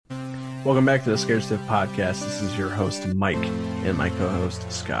Welcome back to the Scared Stiff Podcast. This is your host, Mike, and my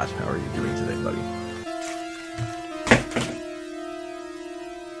co-host, Scott. How are you doing today, buddy?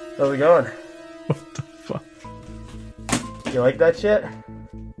 How's it going? What the fuck? You like that shit?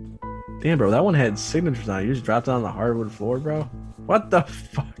 Damn, bro, that one had signatures on it. You just dropped it on the hardwood floor, bro? What the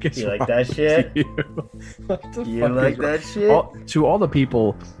fuck is You like wrong that with shit? You, What the You fuck like is wrong? that shit? To all the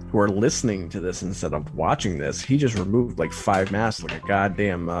people who are listening to this instead of watching this, he just removed like 5 masks, like a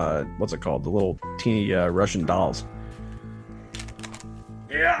goddamn, what's it called? The little teeny Russian dolls.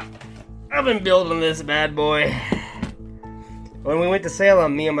 Yeah, I've been building this bad boy. When we went to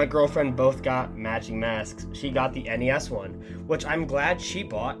Salem, me and my girlfriend both got matching masks. She got the NES one, which I'm glad she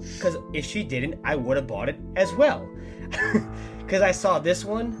bought, because if she didn't, I would have bought it as well. Because I saw this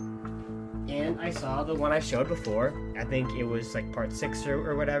one, and I saw the one I showed before. I think it was like part 6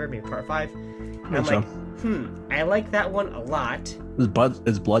 or whatever, maybe part 5. And I'm like, I like that one a lot.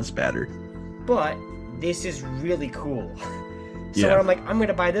 It's blood spattered. But this is really cool. So Yeah. when I'm like, I'm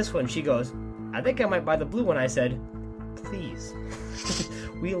gonna buy this one, she goes, I think I might buy the blue one. I said, please.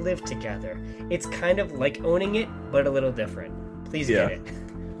 We live together. It's kind of like owning it, but a little different. Please get it.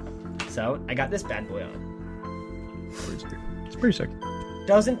 So I got this bad boy on. It's pretty sick.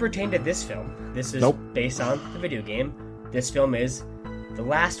 Doesn't pertain to this film. This is based on the video game. This film is the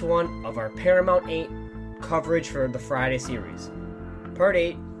last one of our Paramount 8 coverage for the Friday series. Part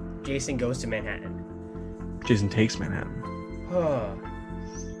 8, Jason Goes to Manhattan. Jason Takes Manhattan.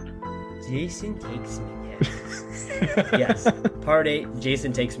 Jason Takes Manhattan. Yes, Part 8,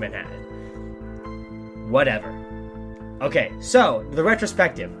 Jason Takes Manhattan. Whatever. Okay, so, the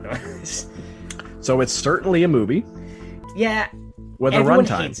retrospective. So it's certainly a movie Yeah, with a everyone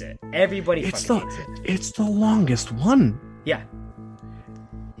runtime. hates it. Everybody fucking hates it. It's the longest one. Yeah.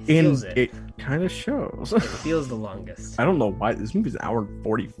 And it kind of shows. It feels the longest. I don't know why this movie's an hour and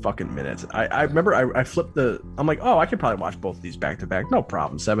 40 fucking minutes. I remember I flipped I'm like, oh, I could probably watch both of these back to back. No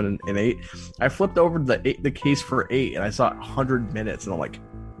problem. 7 and 8. I flipped over the case for 8 and I saw 100 minutes and I'm like,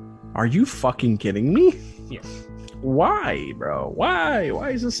 are you fucking kidding me? Yeah. Why, bro? Why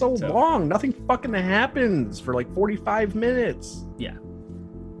is this so long? Nothing fucking happens for like 45 minutes. Yeah.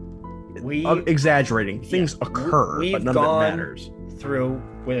 I'm exaggerating. Things occur, but none of it matters. Through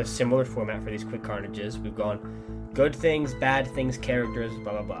with a similar format for these quick carnages. We've gone good things, bad things, characters,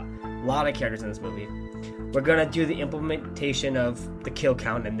 blah, blah, blah. A lot of characters in this movie. We're going to do the implementation of the kill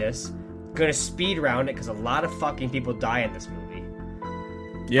count in this. We're going to speed round it because a lot of fucking people die in this movie.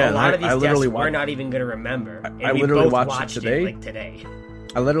 Yeah, a lot of these deaths we're not even going to remember. I literally watched it today. Today.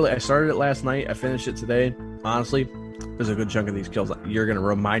 I started it last night. I finished it today. Honestly, there's a good chunk of these kills you're going to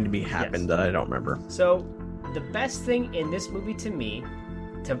remind me happened that I don't remember. So, the best thing in this movie to me,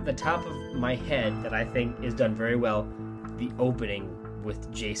 to the top of my head that I think is done very well, the opening with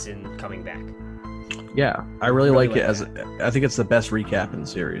Jason coming back. Yeah, I really like it I think it's the best recap in the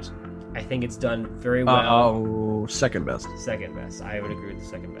series. I think it's done very well. Second best. Second best. I would agree with the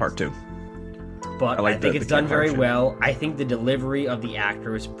second best. Part 2. But I think it's done very well. I think the delivery of the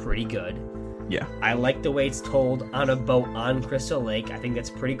actor is pretty good. Yeah. I like the way it's told on a boat on Crystal Lake. I think that's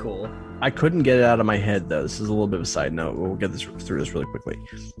pretty cool. I couldn't get it out of my head, though. This is a little bit of a side note. We'll get through this really quickly.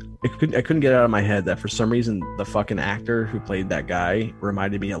 I couldn't get it out of my head that for some reason the fucking actor who played that guy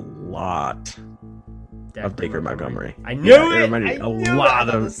reminded me a lot of Dacre Montgomery. I knew it! It reminded me a lot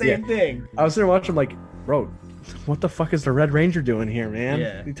of the same thing. I was there watching, like, bro, what the fuck is the Red Ranger doing here, man?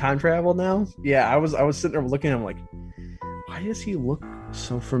 Yeah. He time travel now? Yeah, I was sitting there looking at him like, why does he look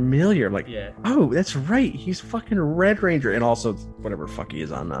so familiar? I'm like, oh, that's right, he's fucking Red Ranger, and also whatever fuck he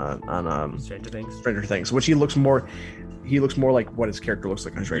is on Stranger Things, which he looks more like what his character looks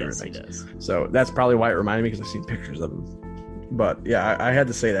like on Stranger Things. He does. So that's probably why it reminded me, because I've seen pictures of him. But yeah, I had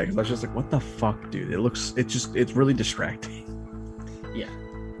to say that because I was just like, what the fuck, dude? It's really distracting. Yeah.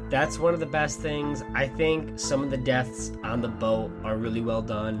 That's one of the best things. I think some of the deaths on the boat are really well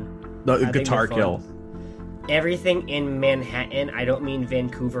done. The guitar kill. Everything in Manhattan, I don't mean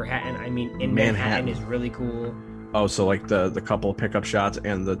Vancouver Hatton, I mean in Manhattan is really cool. Oh, so like the couple of pickup shots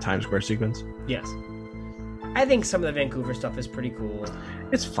and the Times Square sequence? Yes. I think some of the Vancouver stuff is pretty cool.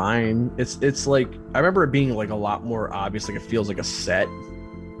 It's fine. It's like, I remember it being like a lot more obvious, like it feels like a set,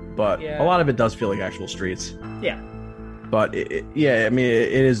 but a lot of it does feel like actual streets. Yeah. But I mean,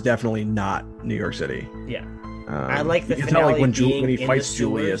 it is definitely not New York City. Yeah. I like the finale, tell, like, when being he in fights the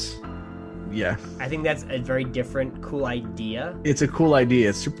Julius. Yeah. I think that's a very different, cool idea. It's a cool idea.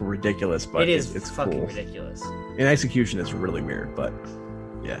 It's super ridiculous, but it's fucking cool. ridiculous. In execution, it's really weird, but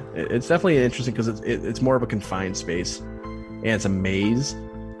yeah, it's definitely interesting because it's more of a confined space, and it's a maze,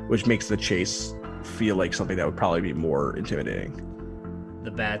 which makes the chase feel like something that would probably be more intimidating.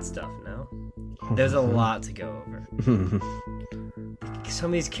 the bad stuff now. There's a lot to go over. Some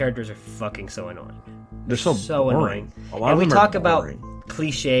of these characters are fucking so annoying. They're so annoying. A lot and of we them talk are about boring.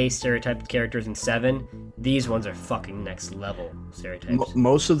 cliche stereotyped characters in 7. These ones are fucking next level stereotypes.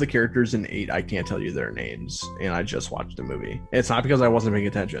 Most of the characters in 8, I can't tell you their names, and I just watched the movie. It's not because I wasn't paying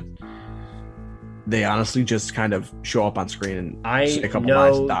attention. They honestly just kind of show up on screen and say a couple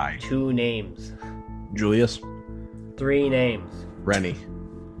lines and die. 2 names. Julius. 3 names. Rennie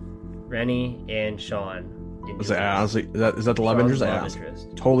and Sean. Is that the love interest? I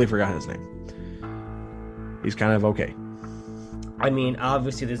totally forgot his name. He's kind of okay. I mean,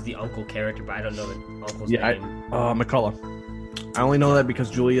 obviously there's the uncle character, but I don't know the uncle's name. McCullough. I only know that because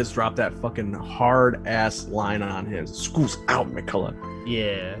Julius dropped that fucking hard ass line on him. School's out, McCullough.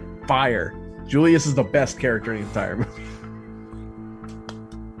 Yeah. Fire. Julius is the best character in the entire movie.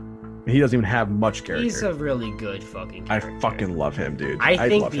 He doesn't even have much character. He's a really good fucking character. I fucking love him, dude. I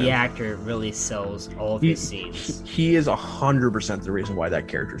think the actor really sells all of his scenes. He is 100% the reason why that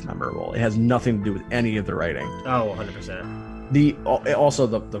character is memorable. It has nothing to do with any of the writing. Oh, 100%.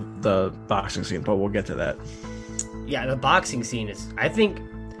 The boxing scene, but we'll get to that. Yeah, the boxing scene is... I think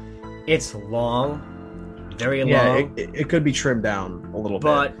it's long. Very long. Yeah, it could be trimmed down a little bit.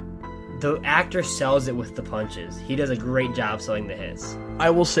 But the actor sells it with the punches. He does a great job selling the hits. I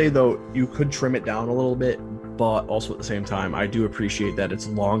will say, though, you could trim it down a little bit, but also at the same time, I do appreciate that it's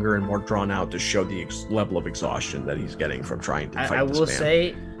longer and more drawn out to show the level of exhaustion that he's getting from trying to fight I this will man.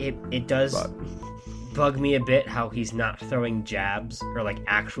 say, it does bug me a bit how he's not throwing jabs or, like,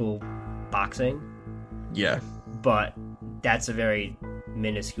 actual boxing. Yeah. But that's a very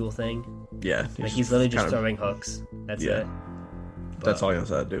minuscule thing. Yeah. Like, he's literally just throwing hooks. That's it. But that's all he knows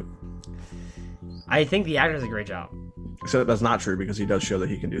how to do. I think the actor does a great job. Except that's not true because he does show that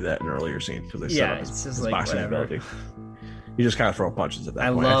he can do that in an earlier scene because they set up his boxing ability. You just kind of throw punches at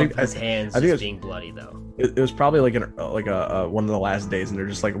that point. I love his hands being bloody though. It was probably like one of the last days, and they're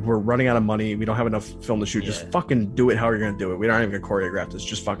just like, we're running out of money. We don't have enough film to shoot. Yeah. Just fucking do it. How are you gonna do it? We aren't even gonna choreograph this.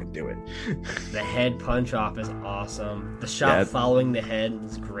 Just fucking do it. The head punch off is awesome. The shot following the head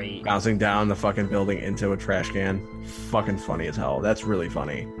is great. Bouncing down the fucking building into a trash can, fucking funny as hell. That's really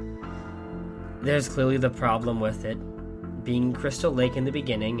funny. There's clearly the problem with it being Crystal Lake in the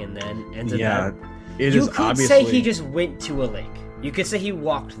beginning, and then ends up. You could say he just went to a lake. You could say he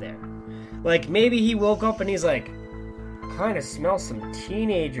walked there. Like, maybe he woke up and he's like, kind of smell some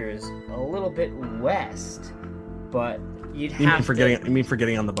teenagers a little bit west. But you mean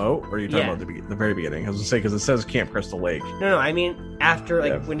forgetting on the boat? Or are you talking about the very beginning? I was going to say, because it says Camp Crystal Lake. No, I mean,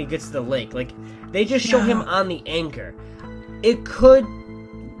 after, when he gets to the lake. Like, they just show him on the anchor. It could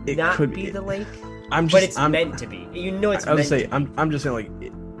be the lake, but it's meant to be. You know it's meant to be. I'm just saying,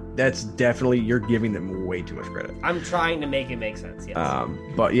 like... That's definitely, you're giving them way too much credit. I'm trying to make it make sense, yes.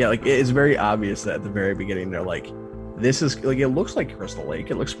 But yeah, like, it's very obvious that at the very beginning, they're like, this is, like, it looks like Crystal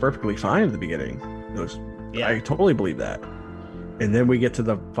Lake. It looks perfectly fine at the beginning. I totally believe that. And then we get to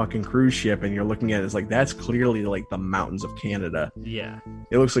the fucking cruise ship, and you're looking at it, it's like, that's clearly, like, the mountains of Canada. Yeah.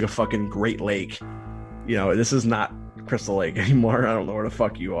 It looks like a fucking Great Lake. You know, this is not Crystal Lake anymore. I don't know where the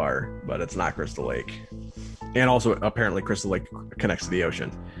fuck you are, but it's not Crystal Lake. And also, apparently, Crystal Lake connects to the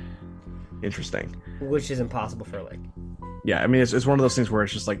ocean. Interesting. Which is impossible for a lake. Yeah, I mean, it's one of those things where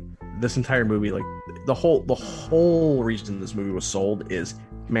it's just like, this entire movie, like, the whole reason this movie was sold is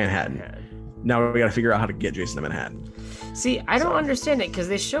Manhattan. Now we gotta figure out how to get Jason to Manhattan. See, I don't understand it, because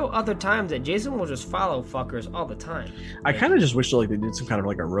they show other times that Jason will just follow fuckers all the time. I kind of just wish like they did some kind of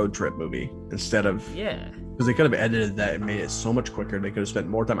like a road trip movie instead of... Yeah. Because they could have edited that and made it so much quicker. They could have spent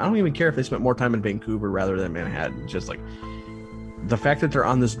more time. I don't even care if they spent more time in Vancouver rather than Manhattan. Just like the fact that they're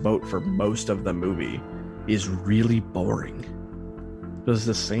on this boat for most of the movie is really boring. It's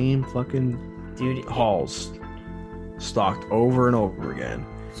the same fucking halls stalked over and over again.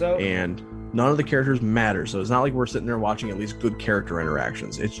 And none of the characters matter. So it's not like we're sitting there watching at least good character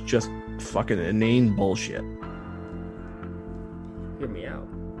interactions. It's just fucking inane bullshit. Hear me out.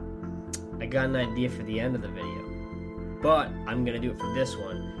 I got an idea for the end of the video, but I'm gonna do it for this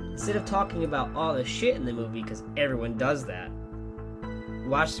one. Instead of talking about all the shit in the movie, because everyone does that,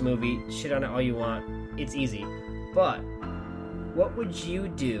 watch the movie, shit on it all you want, it's easy. But what would you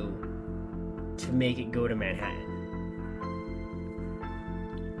do to make it go to Manhattan?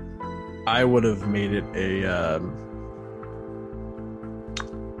 I would have made it a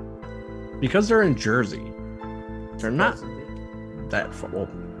because they're in Jersey, they're not that far. Well,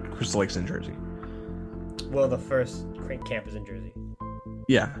 Crystal Lake's in Jersey. Well, the first camp is in Jersey.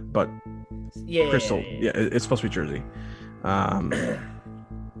 Yeah, but Crystal, yeah, it's supposed to be Jersey.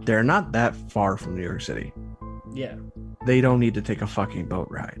 They're not that far from New York City. Yeah. they don't need to take a fucking boat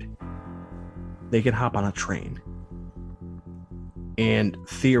ride. They can hop on a train. And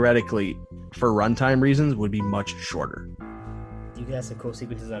theoretically, for runtime reasons, would be much shorter. You could have some cool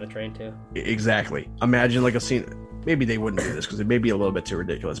sequences on a train too. Exactly. Imagine like a scene. Maybe they wouldn't do this because it may be a little bit too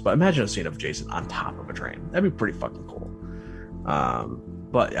ridiculous. But imagine a scene of Jason on top of a train. That'd be pretty fucking cool.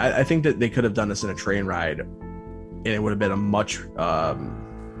 But I think that they could have done this in a train ride, and it would have been a much.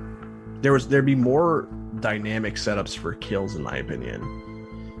 There'd be more dynamic setups for kills, in my opinion,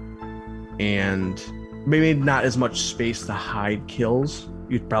 and maybe not as much space to hide kills.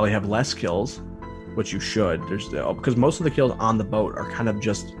 You'd probably have less kills, which you should. Because most of the kills on the boat are kind of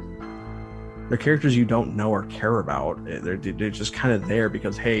just they're characters you don't know or care about. They're just kind of there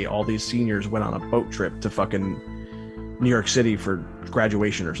because hey, all these seniors went on a boat trip to fucking New York City for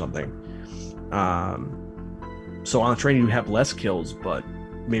graduation or something. So on the train you'd have less kills, but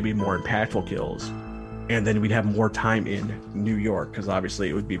maybe more impactful kills, and then we'd have more time in New York because obviously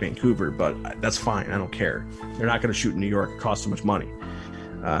it would be Vancouver, but that's fine. I don't care. They're not going to shoot in New York. It costs too much money.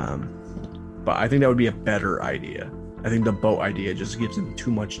 But I think that would be a better idea. I think the boat idea just gives them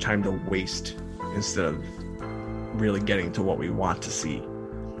too much time to waste instead of really getting to what we want to see.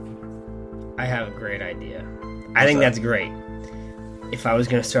 I have a great idea. I think that's great. If I was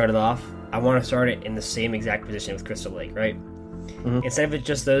going to start it off, I want to start it in the same exact position with Crystal Lake, right? Mm-hmm. Instead of it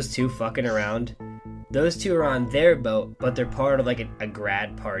just those two fucking around, those two are on their boat, but they're part of like a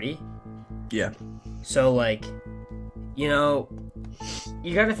grad party. Yeah. So like, you know,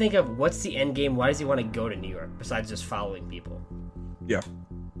 you got to think of what's the end game. Why does he want to go to New York besides just following people? Yeah.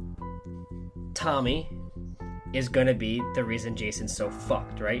 Tommy is going to be the reason Jason's so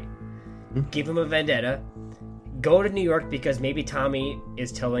fucked, right? Mm-hmm. Give him a vendetta. Go to New York because maybe Tommy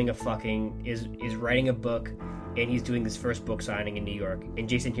is telling is writing a book and he's doing his first book signing in New York, and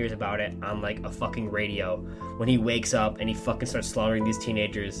Jason hears about it on like a fucking radio when he wakes up and he fucking starts slaughtering these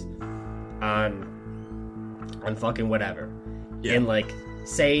teenagers on fucking whatever. Yeah. And like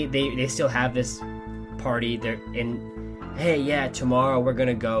say they still have this party, they're in, hey yeah, tomorrow we're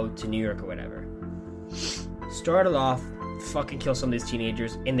gonna go to New York or whatever. Start it off, fucking kill some of these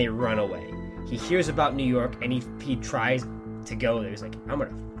teenagers and they run away. He hears about New York and he tries to go there. He's like, I'm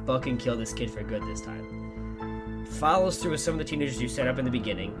gonna fucking kill this kid for good this time. Follows through with some of the teenagers you set up in the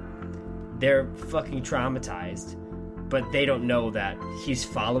beginning. They're fucking traumatized, but they don't know that he's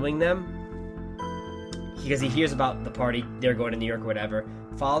following them because he hears about the party, they're going to New York or whatever.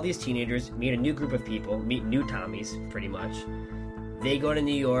 Follow these teenagers, meet a new group of people, meet new Tommies, pretty much. They go to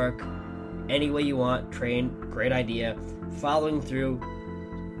New York, any way you want, train, great idea. Following through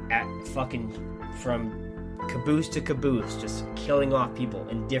at fucking from caboose to caboose, just killing off people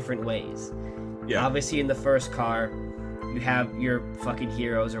in different ways. Yeah. Obviously in the first car, you have your fucking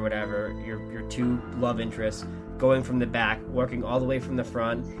heroes or whatever, your two love interests, going from the back, working all the way from the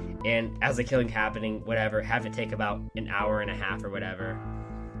front, and as the killing happening, whatever, have it take about an hour and a half or whatever.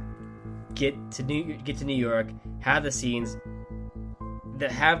 Get to New York, have the scenes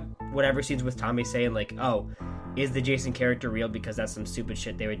that have whatever scenes with Tommy saying like, oh, is the Jason character real? Because that's some stupid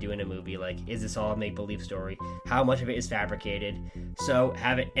shit they would do in a movie. Like, is this all a make-believe story? How much of it is fabricated? So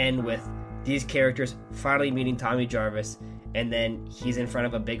have it end with these characters finally meeting Tommy Jarvis, and then he's in front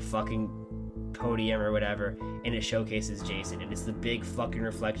of a big fucking podium or whatever, and it showcases Jason, and it's the big fucking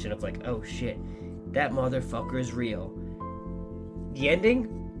reflection of like, oh shit, that motherfucker is real. The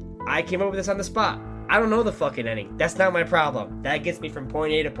ending? I came up with this on the spot. I don't know the fucking ending. That's not my problem. That gets me from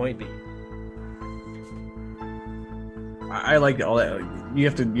point A to point B. I like all that. You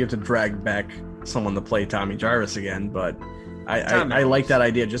have to drag back someone to play Tommy Jarvis again, but I like that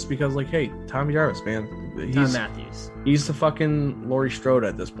idea just because, like, hey, Tommy Jarvis, man, Tom Matthews. He's the fucking Laurie Strode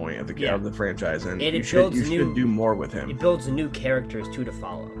at this point of the franchise, and you should do more with him. It builds new characters too to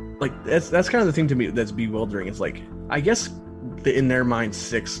follow. Like that's kind of the thing to me that's bewildering. It's like, I guess in their mind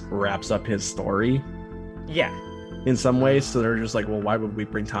 6 wraps up his story. Yeah. In some ways, so they're just like, well, why would we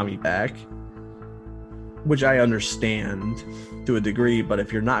bring Tommy back? Which I understand to a degree, but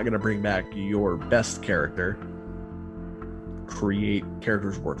if you're not going to bring back your best character, create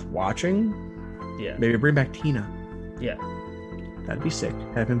characters worth watching. Yeah. Maybe bring back Tina. Yeah. That'd be sick.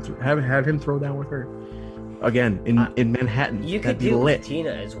 Have him throw down with her. Again, in Manhattan. You could do it with Tina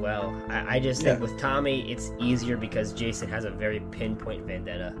as well. I just think with Tommy, it's easier because Jason has a very pinpoint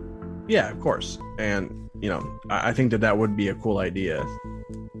vendetta. Yeah, of course. And, I think that would be a cool idea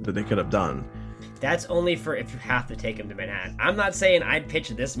that they could have done. That's only for if you have to take him to Manhattan. I'm not saying I'd pitch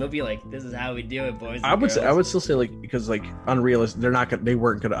this movie like this is how we do it, boys. I would still say like, because like unrealistic, they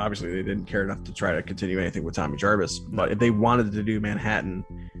weren't gonna, obviously they didn't care enough to try to continue anything with Tommy Jarvis. But if they wanted to do Manhattan,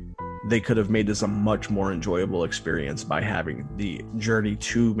 they could have made this a much more enjoyable experience by having the journey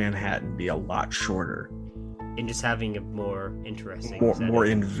to Manhattan be a lot shorter. And just having a more interesting more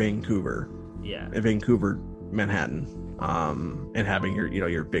in Vancouver. Yeah. In Vancouver, Manhattan. And having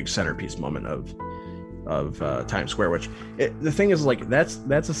your big centerpiece moment of Times Square, which the thing is, like, that's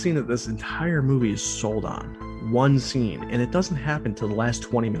a scene that this entire movie is sold on. One scene, and it doesn't happen till the last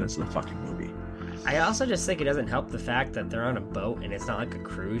 20 minutes of the fucking movie. I also just think it doesn't help the fact that they're on a boat and it's not like a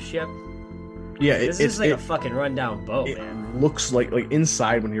cruise ship. Yeah, this is like a fucking rundown boat, man. Looks like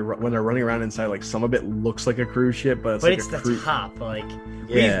inside when they're running around inside, like some of it looks like a cruise ship, but it's the top. Like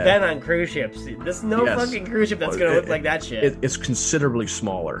we've been on cruise ships. There's no fucking cruise ship that's gonna look like that shit. It's considerably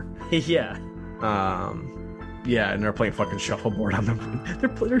smaller. Yeah. Yeah, and they're playing fucking shuffleboard on them.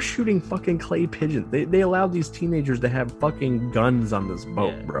 They're shooting fucking clay pigeons. They allowed these teenagers to have fucking guns on this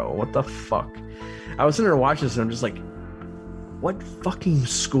boat, bro. What the fuck? I was sitting there watching this and I'm just like, what fucking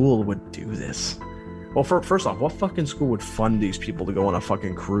school would do this? Well, first off, what fucking school would fund these people to go on a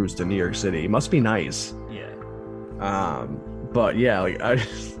fucking cruise to New York City? It must be nice. Yeah. But yeah, like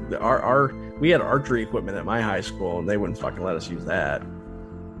we had archery equipment at my high school and they wouldn't fucking let us use that.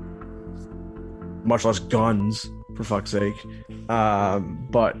 Much less guns, for fuck's sake.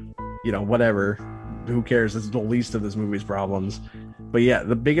 But whatever. Who cares? It's the least of this movie's problems. But yeah,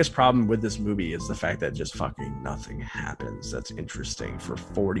 the biggest problem with this movie is the fact that just fucking nothing happens that's interesting for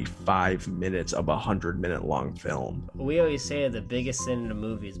 45 minutes of a 100-minute long film. We always say the biggest sin in a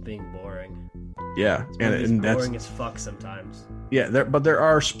movie is being boring. Yeah, and that's boring as fuck sometimes. Yeah, but there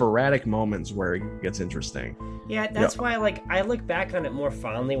are sporadic moments where it gets interesting. Yeah, that's why I look back on it more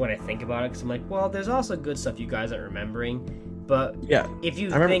fondly when I think about it, because I'm like, well, there's also good stuff you guys aren't remembering. But yeah, if you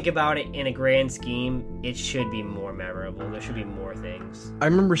think about it in a grand scheme, it should be more memorable. There should be more things. I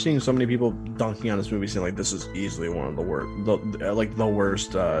remember seeing so many people dunking on this movie, saying like, "This is easily one of the worst, the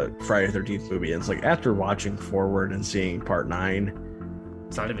worst Friday the 13th movie." And it's like, after watching forward and seeing Part 9,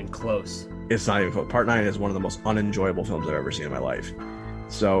 it's not even close. It's not even close. Part 9 is one of the most unenjoyable films I've ever seen in my life.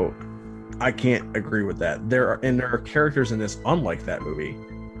 So I can't agree with that. There are characters in this, unlike that movie.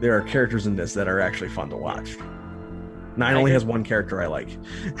 There are characters in this that are actually fun to watch. 9 only has one character I like,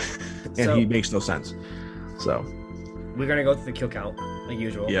 and he makes no sense. So we're gonna go through the kill count like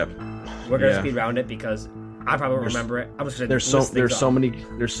usual. Yep. We're gonna speed round it because I probably won't remember it. I was gonna there's so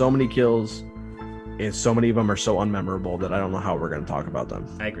many kills, and so many of them are so unmemorable that I don't know how we're gonna talk about them.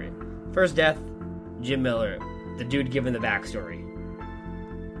 I agree. First death, Jim Miller, the dude giving the backstory.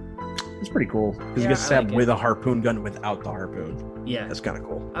 It's pretty cool because he gets stabbed with a harpoon gun without the harpoon. Yeah, that's kind of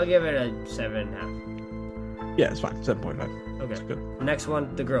cool. I'll give it a 7.5. Yeah, it's fine. 7.5. Okay. That's good. Next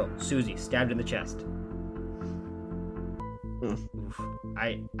one, the girl, Susie, stabbed in the chest. Oof.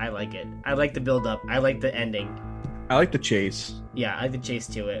 I like it. I like the build up. I like the ending. I like the chase. Yeah, I like the chase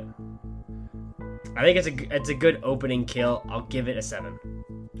to it. I think it's a good opening kill. I'll give it a 7.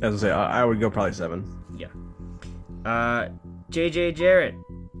 As I say, I would go probably 7. Yeah. J.J. Jarrett,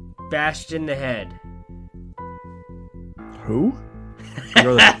 bashed in the head. Who? I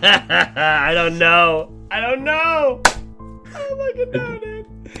don't know. I don't know. I fucking know, dude.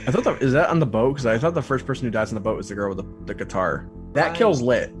 I thought is that on the boat? Because I thought the first person who dies on the boat was the girl with the guitar. That kill's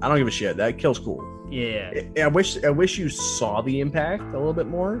lit. I don't give a shit. That kill's cool. Yeah. I wish you saw the impact a little bit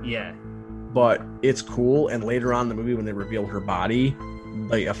more. Yeah. But it's cool. And later on in the movie, when they reveal her body,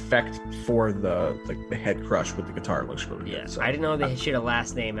 the effect for the head crush with the guitar looks really good. So, I didn't know they shared a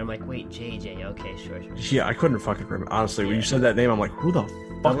last name. I'm like, wait, JJ. Okay, sure. Yeah, I couldn't fucking remember. Honestly, when you said that name, I'm like, who the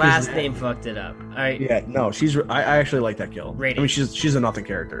fuck? The last name fucked it up. All right. Yeah, no, I actually like that kill. Rating. I mean, she's a nothing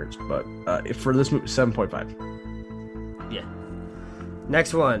character, but for this movie, 7.5. Yeah.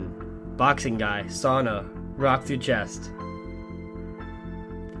 Next one, boxing guy, sauna, rock through chest.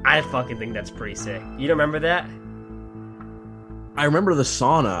 I fucking think that's pretty sick. You don't remember that? I remember the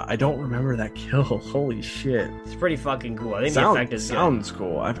sauna. I don't remember that kill. Holy shit! It's pretty fucking cool. I think the effect is sounds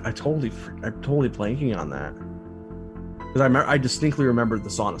cool. I'm totally blanking on that. Because I distinctly remember the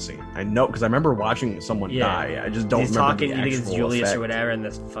sauna scene. I know because I remember watching someone die. I just don't remember talking. The you think it's Julius effect. or whatever, and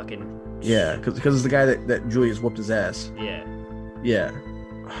this fucking because it's the guy that Julius whooped his ass. Yeah.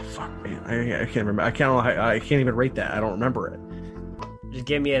 Oh, fuck, man. I can't remember. I can't even rate that. I don't remember it. Just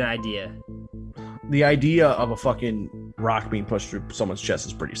give me an idea. The idea of a fucking rock being pushed through someone's chest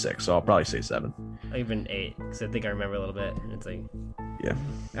is pretty sick, so I'll probably say 7. I'll even 8 because I think I remember a little bit. And it's like, yeah.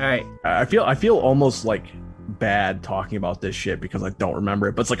 All right. I feel almost like bad talking about this shit because I don't remember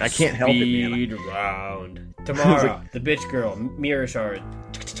it, but it's like I can't help it, man. Speed round. Tomorrow, the bitch girl, mirror shard.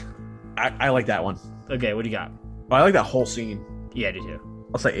 I like that one. Okay, what do you got? Oh, I like that whole scene. Yeah, I do too.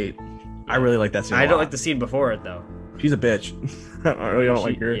 I'll say 8. I really like that scene. I don't like the scene before it though. She's a bitch. I really don't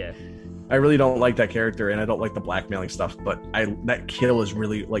like her. Yeah. I really don't like that character, and I don't like the blackmailing stuff. But that kill is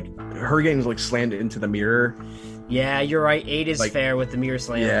really like her getting like slammed into the mirror. Yeah, you're right. 8 is like, fair with the mirror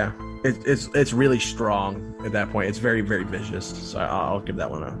slam. Yeah, it's really strong at that point. It's very, very vicious. So I'll give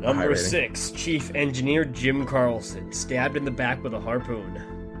that one a high Number rating. 6, Chief Engineer Jim Carlson, stabbed in the back with a harpoon.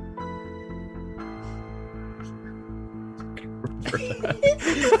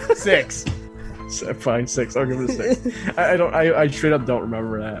 Six. Fine, 6. I'll give it a 6. I straight up don't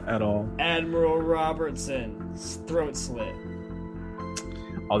remember that at all. Admiral Robertson's throat slit.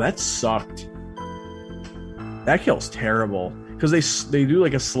 Oh, that sucked. That kill's terrible because they do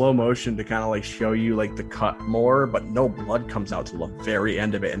like a slow motion to kind of like show you like the cut more, but no blood comes out till the very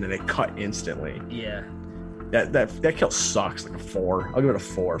end of it, and then they cut instantly. Yeah. That kill sucks. Like a 4. I'll give it a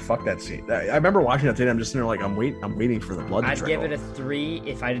 4. Fuck that scene. I remember watching that today. I'm just sitting there like I'm waiting for the blood to trickle. I'd give it a 3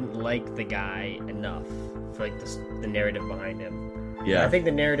 if I didn't like the guy enough for like the narrative behind him. Yeah. I think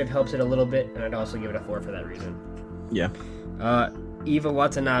the narrative helps it a little bit, and I'd also give it a 4 for that reason. Yeah. Eva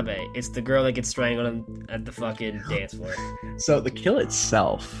Watanabe. It's the girl that gets strangled at the fucking dance floor. So the kill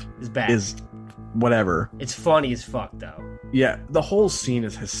itself is bad. Is whatever. It's funny as fuck though. Yeah, the whole scene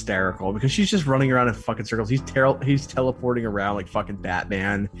is hysterical because she's just running around in fucking circles. He's teleporting around like fucking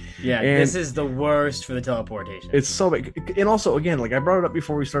Batman. Yeah, and this is the worst for the teleportation. It's so big. And also, again, like I brought it up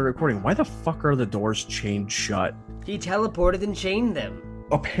before we started recording, why the fuck are the doors chained shut? He teleported and chained them.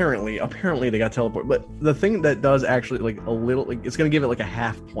 Apparently they got teleported. But the thing that does actually like a little, like it's gonna give it like a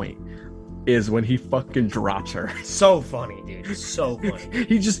half point, is when he fucking drops her. So funny, dude. So funny.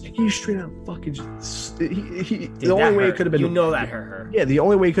 he straight out fucking just, dude, the only way it could have been, you know, that hurt her. Yeah, the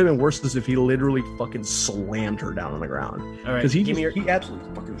only way it could have been worse is if he literally fucking slammed her down on the ground. All right, because he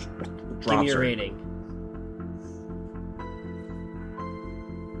absolutely fucking drops her. Give me your rating.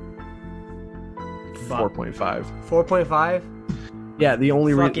 4.5. 4.5. Yeah, the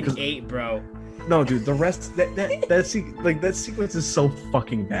only fucking 8, bro. No, dude, the rest that sequence is so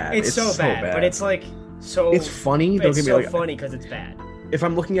fucking bad. It's so bad, but it's like so. It's funny. Don't get me like, funny because it's bad. If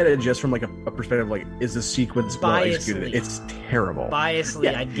I'm looking at it just from like a perspective, like is the sequence well executed? It's terrible. Biasly,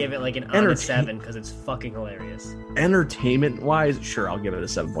 yeah. I'd give it like an 7 because it's fucking hilarious. Entertainment wise, sure, I'll give it a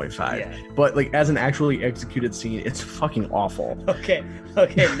 7.5. Yeah. But like as an actually executed scene, it's fucking awful. Okay,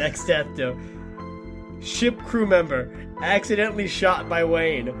 next step though. Ship crew member accidentally shot by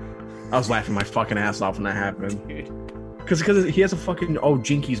Wayne. I was laughing my fucking ass off when that happened. Because he has a fucking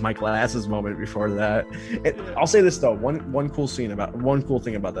Jinkies my glasses moment before that. And I'll say this though, one cool thing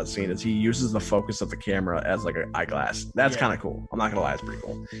about that scene is he uses the focus of the camera as like an eyeglass. That's kind of cool. I'm not gonna lie, it's pretty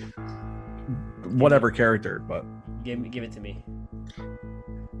cool. Whatever character, but give it to me.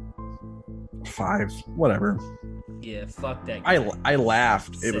 5, whatever. Yeah, fuck that guy. I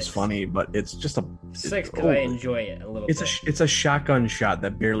laughed. 6. It was funny, but it's just a 6 because I enjoy it a little bit. It's a shotgun shot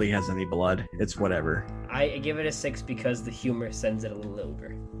that barely has any blood. It's whatever. I give it a 6 because the humor sends it a little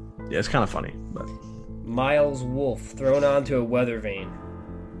over. Yeah, it's kind of funny, but Miles Wolf thrown onto a weather vane.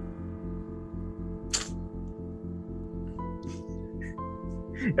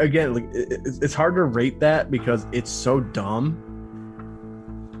 Again, like it's hard to rate that because it's so dumb.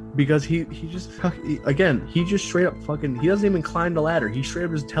 Because he just straight up fucking, he doesn't even climb the ladder. He straight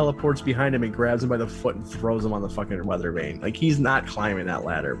up just teleports behind him and grabs him by the foot and throws him on the fucking weather vane. Like he's not climbing that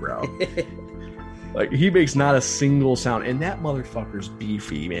ladder, bro. Like he makes not a single sound, and that motherfucker's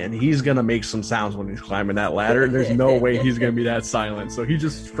beefy, man. He's gonna make some sounds when he's climbing that ladder. There's no way he's gonna be that silent. So he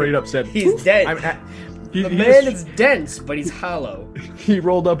just straight up said, "He's dead." The man is dense, but he's hollow. He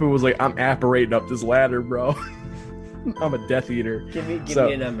rolled up and was like, "I'm apparating up this ladder, bro." I'm a Death Eater. Give me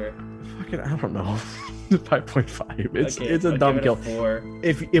a number. Fucking, I don't know. 5.5. It's a dumb kill. 4.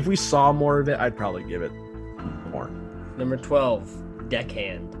 If we saw more of it, I'd probably give it more. Number 12,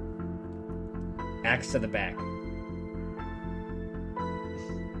 Deckhand. Axe to the back.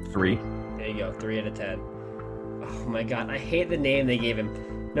 3. There you go. 3 out of 10. Oh my god, I hate the name they gave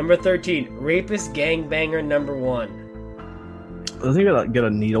him. Number 13, Rapist Gangbanger number 1. Doesn't he get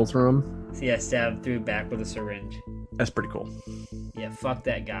a needle through him? So yeah, stabbed through back with a syringe. That's pretty cool. Yeah, fuck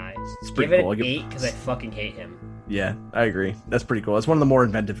that guy. It's pretty give cool. It an 8 because I fucking hate him. Yeah, I agree. That's pretty cool. That's one of the more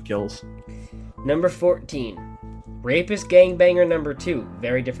inventive kills. Number 14. Rapist Gangbanger number 2.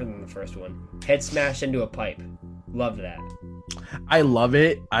 Very different than the first one. Head smashed into a pipe. Love that. I love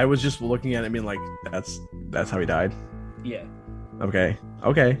it. I was just looking at it and being like, that's how he died? Yeah. Okay.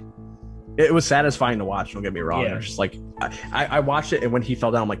 It was satisfying to watch, don't get me wrong. Yeah. It's just like, I watched it, and when he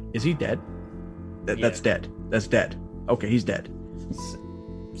fell down, I'm like, is he dead? That's dead. That's dead. Okay, he's dead.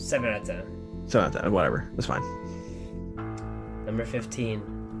 7 out of 10. 7 out of 10, whatever. That's fine. Number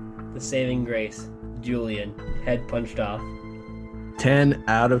 15. The Saving Grace. Julian. Head punched off. 10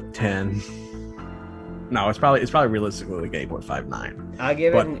 out of 10. No, it's probably realistically like 8.59. I'll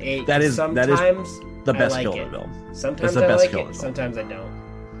give it an 8. That is the best like kill in the film. Sometimes I like it, sometimes I don't.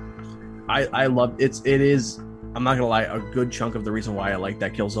 I love it. It is. I'm not gonna lie. A good chunk of the reason why I like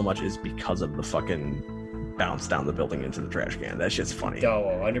that kill so much is because of the fucking bounce down the building into the trash can. That shit's funny.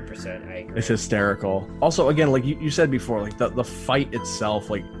 Oh, 100%. I agree. It's hysterical. Also, again, like you said before, like the fight itself,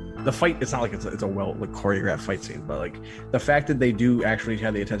 like the fight. It's not like it's a well like choreographed fight scene, but like the fact that they do actually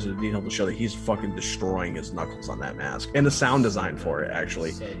have the attention to detail to show that he's fucking destroying his knuckles on that mask, and the sound design for it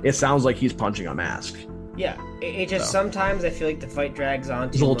actually, it sounds like he's punching a mask. Yeah, it just sometimes I feel like the fight drags on too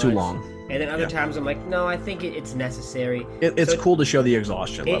much. It's a little too long. And then other times I'm like, no, I think it's necessary. It's cool to show the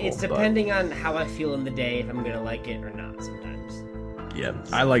exhaustion level. It's depending on how I feel in the day, if I'm going to like it or not sometimes. Yeah,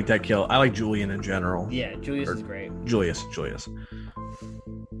 I like that kill. I like Julian in general. Yeah, Julius is great. Julius.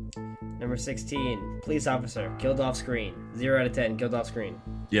 Number 16, police officer, killed off screen. 0 out of 10, killed off screen.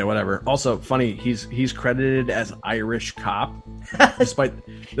 Yeah, whatever. Also, funny, he's credited as Irish cop, despite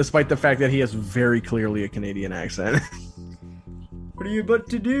the fact that he has very clearly a Canadian accent. What are you about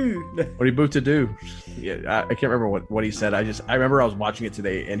to do? What are you about to do? Yeah, I can't remember what he said. I remember I was watching it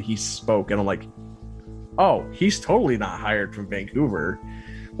today and he spoke and I'm like, oh, he's totally not hired from Vancouver.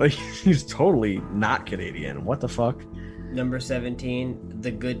 Like, he's totally not Canadian. What the fuck? Number 17,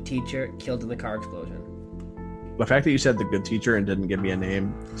 the good teacher killed in the car explosion. The fact that you said the good teacher and didn't give me a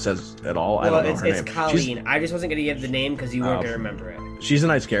name says it all. Well, I don't know her name. It's Colleen. I just wasn't going to give the name because you weren't going to remember it. She's a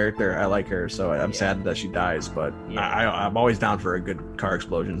nice character. I like her, so I'm sad that she dies, but I'm always down for a good car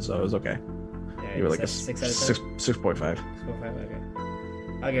explosion, so it was okay. Yeah, you were like a 6 out of 10? 6.5. 6.5, okay.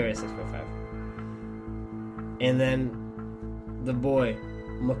 I'll give it a 6.5. And then the boy,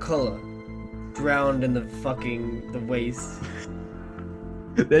 McCullough, drowned in the waste.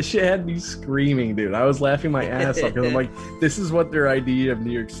 That shit had me screaming, dude. I was laughing my ass off because I'm like, this is what their idea of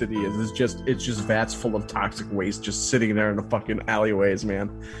New York City is. It's just vats full of toxic waste just sitting there in the fucking alleyways,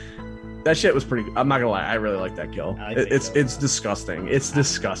 man. That shit was pretty. I'm not gonna lie, I really like that kill. It's disgusting. It's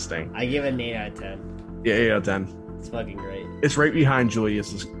disgusting. I give it an 8 out of 10. Yeah, 8 out of 10. It's fucking great. It's right behind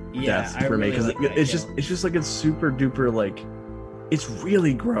Julius's death for me because it's just like it's super duper like. It's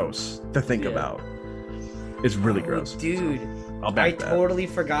really gross to think about. It's really gross, dude. I'll back that. Totally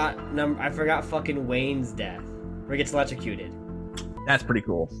forgot. I forgot fucking Wayne's death, where he gets electrocuted. That's pretty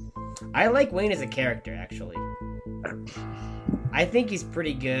cool. I like Wayne as a character, actually. I think he's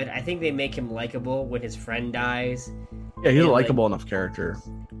pretty good. I think they make him likable when his friend dies. Yeah, he's a likable enough character.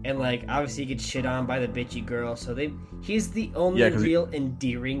 And like, obviously, he gets shit on by the bitchy girl. So he's the only real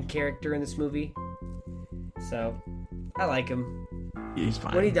endearing character in this movie. So, I like him. He's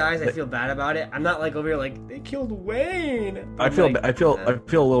fine. When he dies, I feel bad about it. I'm not like over here like they killed Wayne. I feel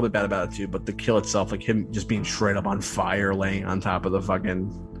a little bit bad about it too. But the kill itself, like him just being straight up on fire, laying on top of the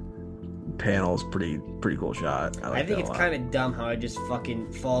fucking panel, is pretty cool shot. I think it's kind of dumb how it just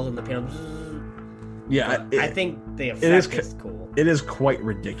fucking falls on the panel. Yeah, I think the effect is cool. It is quite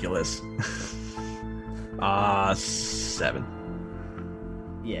ridiculous. 7.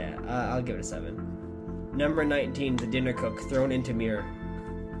 Yeah, I'll give it a 7. Number 19, the dinner cook thrown into mirror.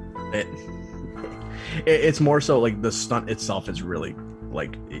 It's more so like the stunt itself is really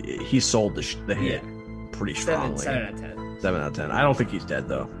like he sold the hit pretty strongly. 7 out of 10. 7 out of 10. I don't think he's dead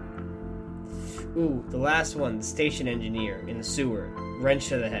though. Ooh, the last one, the station engineer in the sewer, wrench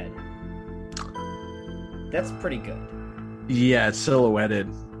to the head. That's pretty good. Yeah, it's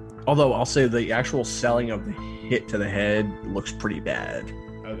silhouetted. Although I'll say the actual selling of the hit to the head looks pretty bad.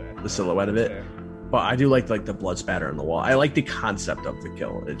 Okay. The silhouette of it. Fair. But I do like the blood spatter on the wall. I like the concept of the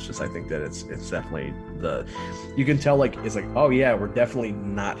kill. It's just I think that it's definitely you can tell like it's like, oh yeah, we're definitely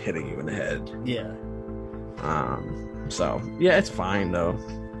not hitting you in the head. Yeah. So yeah, it's fine though.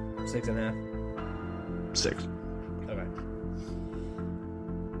 6.5. 6. Okay.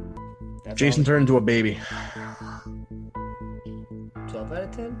 That's Jason turned into a baby. 12 out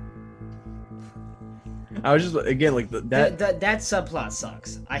of 10. I was just again like that subplot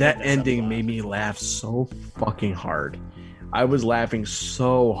sucks. That ending made me laugh so fucking hard. I was laughing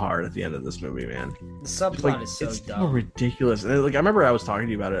so hard at the end of this movie, man. The subplot is so dumb. It's so ridiculous. And like I remember I was talking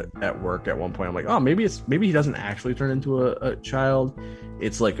to you about it at work at one point. I'm like, oh, maybe he doesn't actually turn into a child.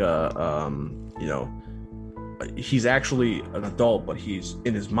 It's like he's actually an adult, but he's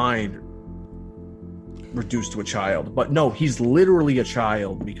in his mind reduced to a child. But no, he's literally a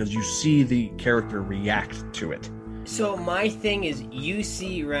child because you see the character react to it. So my thing is, you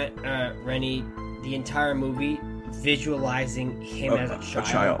see Rennie the entire movie visualizing him as a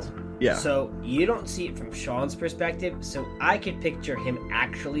child. Yeah. So you don't see it from Sean's perspective. So I could picture him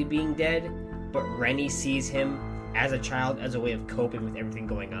actually being dead, but Rennie sees him as a child as a way of coping with everything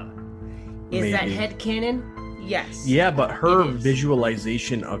going on. Is that headcanon? Yes. Yeah, but her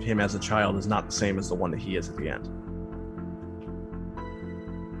visualization of him as a child is not the same as the one that he is at the end.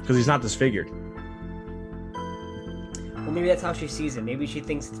 Because he's not disfigured. Well, maybe that's how she sees it. Maybe she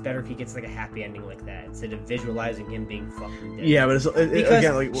thinks it's better if he gets like a happy ending like that instead of visualizing him being fucking dead. Yeah, but because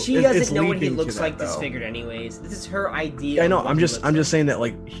again, like, she doesn't know what he looks like disfigured, anyways. This is her idea. I know. I'm just saying that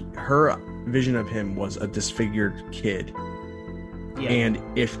like her vision of him was a disfigured kid. Yeah.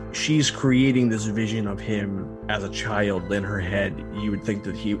 And if she's creating this vision of him as a child in her head, you would think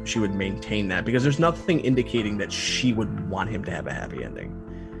that she would maintain that, because there's nothing indicating that she would want him to have a happy ending.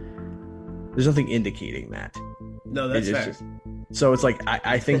 There's nothing indicating that. No, that's fair. So it's like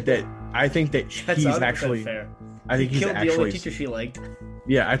I think that he's actually fair. I think he's killed actually the only teacher she liked.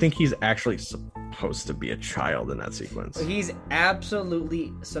 Yeah, I think he's actually supposed to be a child in that sequence. He's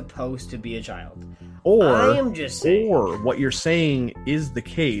absolutely supposed to be a child. Or I am just saying. Or what you're saying is the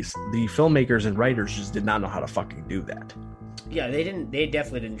case. The filmmakers and writers just did not know how to fucking do that. Yeah, they didn't. They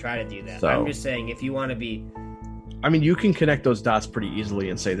definitely didn't try to do that. So, I'm just saying, if you want to be. I mean, you can connect those dots pretty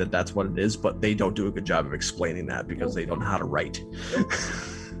easily and say that that's what it is, but they don't do a good job of explaining that because they don't know how to write.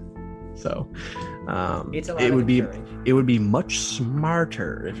 So, it would be much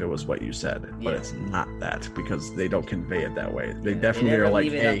smarter if it was what you said, but it's not that, because they don't convey it that way. They definitely are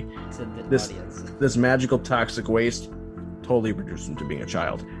like, hey, this magical toxic waste totally reduced him to being a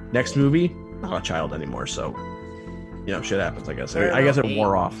child. Next movie, not a child anymore. So, shit happens. I guess. I guess it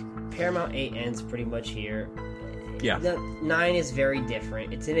wore off. Paramount 8 ends pretty much here. Yeah. 9 is very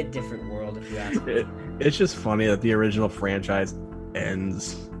different. It's in a different world, if you ask me. It's just funny that the original franchise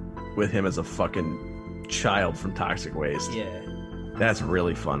ends with him as a fucking child from toxic waste. Yeah. That's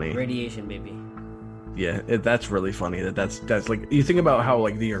really funny. Radiation, baby. Yeah, that's really funny. That's like, you think about how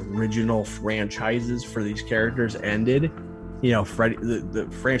like the original franchises for these characters ended. Freddy, the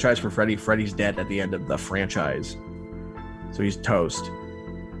franchise for Freddy's dead at the end of the franchise. So he's toast.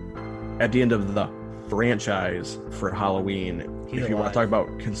 At the end of the franchise for Halloween, if you want to talk about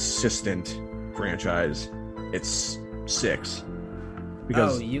consistent franchise, it's 6.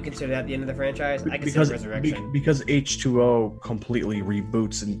 Because, you consider that the end of the franchise? I consider Resurrection. Because H2O completely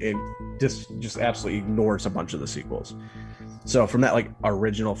reboots and just absolutely ignores a bunch of the sequels. So from that like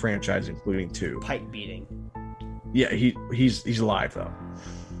original franchise, including 2, pipe beating. Yeah, he's alive though.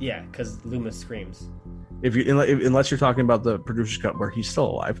 Yeah, because Loomis screams. Unless you're talking about the producer's cut where he's still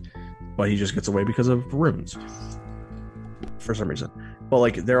alive, but he just gets away because of runes for some reason. But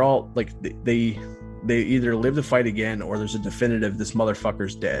like they're all like they either live to fight again, or there's a definitive this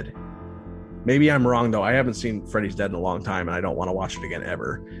motherfucker's dead. Maybe I'm wrong though. I haven't seen Freddy's Dead in a long time, and I don't want to watch it again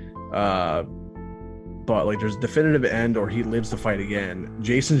ever. But like there's a definitive end, or he lives to fight again.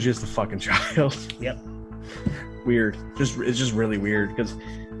 Jason's just a fucking child. Yep. Weird. It's just really weird, because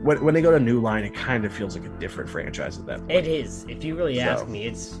when they go to New Line, it kind of feels like a different franchise at that point. It is. If you really ask me,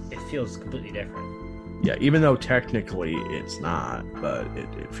 it feels completely different. Yeah, even though technically it's not, but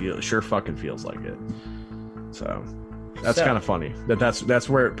it sure fucking feels like it. So that's kind of funny. That's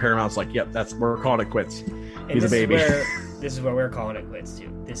where Paramount's like, yep, we're calling it quits. He's a baby. This is where we're calling it quits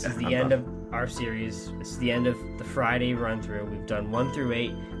too. This is the end of our series. This is the end of the Friday run through. We've done 1 through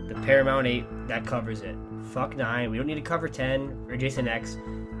 8. The Paramount 8, that covers it. Fuck 9. We don't need to cover 10 or Jason X.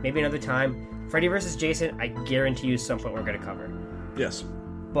 Maybe another time. Freddy vs. Jason, I guarantee you some point we're going to cover. Yes.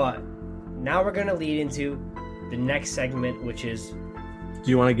 But now we're going to lead into the next segment, which is... Do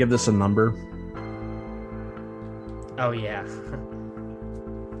you want to give this a number? Oh, yeah.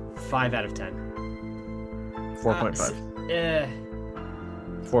 5 out of 10. 4.5.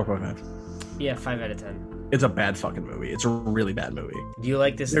 4.5. Yeah, 5 out of 10. It's a bad fucking movie. It's a really bad movie. Do you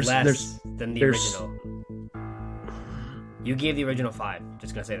like this less than the original? You gave the original 5.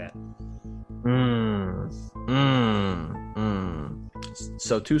 Just gonna say that.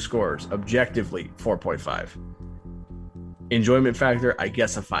 So 2 scores. Objectively, 4.5. Enjoyment factor, I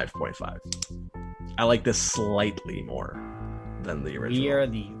guess a 5.5. I like this slightly more than the original. We are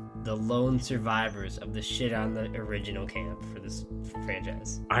the lone survivors of the shit on the original camp for this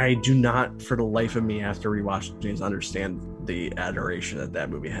franchise. I do not, for the life of me, after rewatching things, understand the adoration that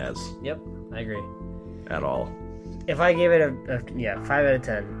movie has. Yep, I agree. At all. If I gave it a 5 out of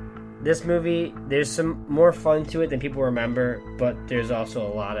 10, this movie, there's some more fun to it than people remember, but there's also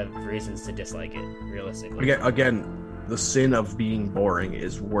a lot of reasons to dislike it, realistically. Again, the sin of being boring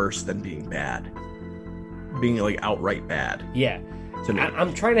is worse than being bad. Being like outright bad. Yeah. To me.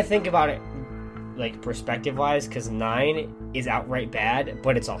 I'm trying to think about it like perspective wise, because 9 is outright bad,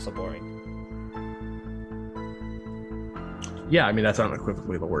 but it's also boring. Yeah, I mean that's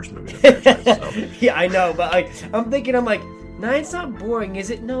unequivocally the worst movie in the franchise. So. Yeah, I know, but I'm like, 9's not boring, is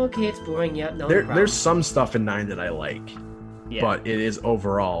it? No, okay, it's boring. Yep, no. There's some stuff in 9 that I like, yeah. but it is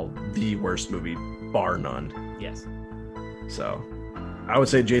overall the worst movie, bar none. Yes. So, I would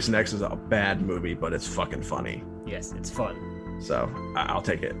say Jason X is a bad movie, but it's fucking funny. Yes, it's fun. So I'll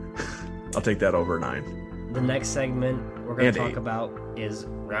take it. I'll take that over 9. The next segment we're going to talk about is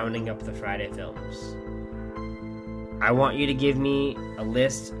rounding up the Friday films. I want you to give me a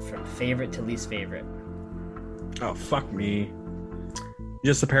list from favorite to least favorite. Oh, fuck me.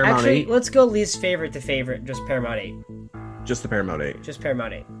 Just the Paramount Actually, 8? let's go least favorite to favorite, just Paramount 8. Just the Paramount 8. Just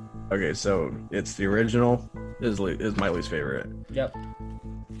Paramount 8. Okay, so it's the original is my least favorite. Yep.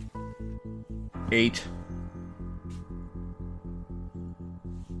 8.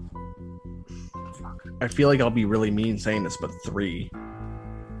 I feel like I'll be really mean saying this, but 3.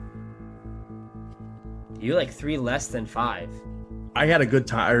 You like 3 less than 5. I had a good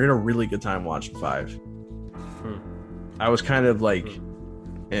time. I had a really good time watching 5. I was kind of like,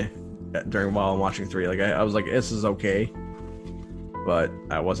 while I'm watching 3. Like I was like, this is okay, but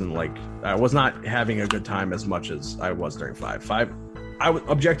I was not having a good time as much as I was during 5. 5,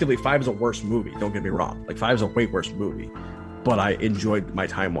 objectively 5 is a worse movie. Don't get me wrong. Like 5 is a way worse movie, but I enjoyed my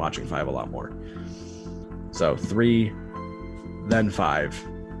time watching 5 a lot more. So 3, then 5.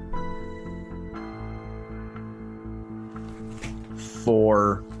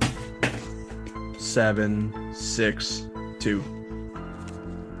 4, 7, 6, 2.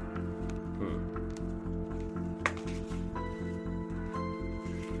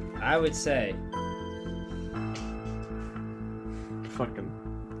 I would say Fucking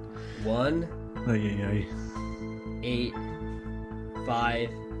 1, ay. 8, 5,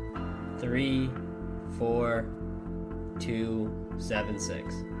 3, 4, 2, 7,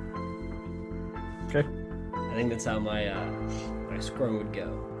 6. Okay. I think that's how my scoring would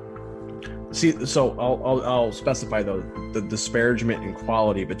go. See, so I'll specify though, the disparagement in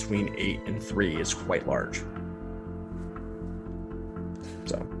quality between 8 and 3 is quite large.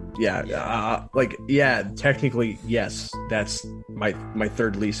 So technically yes, that's my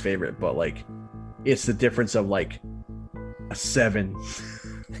third least favorite, but like it's the difference of like a 7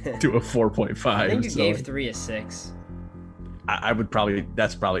 to a 4.5. I think you gave 3 a 6. I would probably,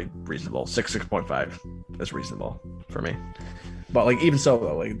 that's probably reasonable. 6.5. That's reasonable for me. But like even so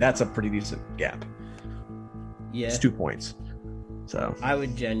though, like that's a pretty decent gap. Yeah. It's 2 points. So I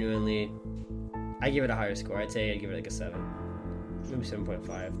would genuinely, I give it a higher score. I'd say I'd give it like a 7. Maybe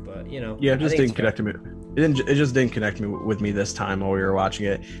 7.5, but you know. Yeah, it just didn't connect to me. It just didn't connect with me this time while we were watching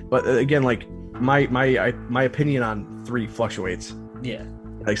it. But again, like my opinion on 3 fluctuates. Yeah.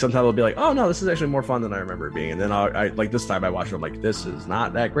 Like sometimes I'll be like, oh no, this is actually more fun than I remember it being, and then I like this time I watched it, I'm like, this is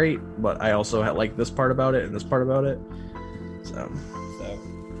not that great, but I also had like this part about it and this part about it. So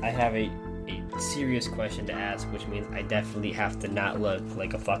I have a serious question to ask, which means I definitely have to not look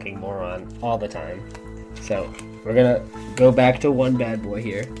like a fucking moron all the time. So we're gonna go back to one bad boy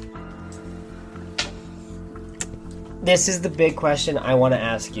here. This is the big question I want to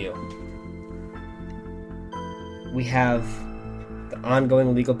ask you. We have the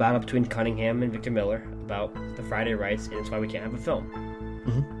ongoing legal battle between Cunningham and Victor Miller about the Friday rights, and it's why we can't have a film.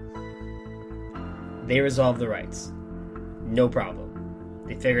 Mm-hmm. They resolve the rights. No problem.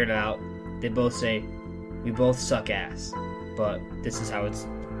 They figured it out. They both say, we both suck ass, but this is how it's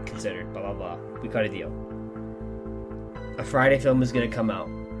considered, blah, blah, blah. We cut a deal. A Friday film is going to come out.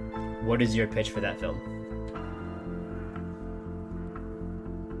 What is your pitch for that film?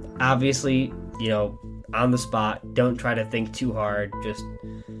 Obviously, you know, on the spot, don't try to think too hard, just...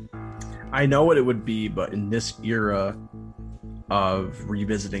 I know what it would be, but in this era of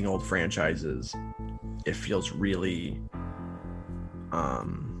revisiting old franchises, it feels really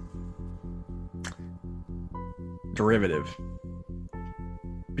derivative,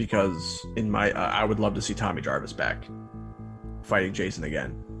 because in my I would love to see Tommy Jarvis back fighting Jason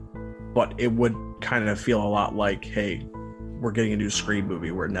again, but it would kind of feel a lot like, hey, we're getting a new Scream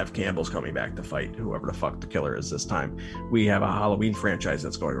movie where Neve Campbell's coming back to fight whoever the fuck the killer is this time. We have a Halloween franchise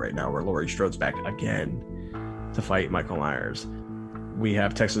that's going right now where Laurie Strode's back again to fight Michael Myers. We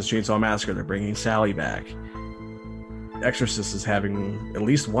have Texas Chainsaw Massacre, they're bringing Sally back. Exorcist is having at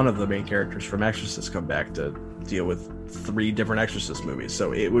least one of the main characters from Exorcist come back to deal with 3 different Exorcist movies,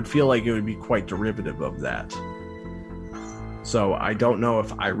 so it would feel like it would be quite derivative of that. So I don't know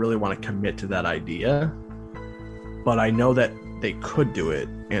if I really want to commit to that idea, but I know that they could do it,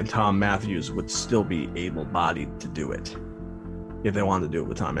 and Tom Matthews would still be able-bodied to do it if they wanted to do it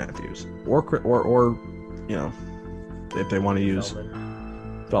with Tom Matthews, or you know, if they want to use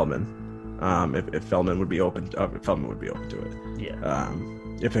Feldman. if Feldman would be open. If Feldman would be open to it. Yeah.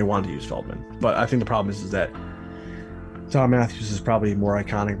 If they wanted to use Feldman, but I think the problem is that Tom Matthews is probably a more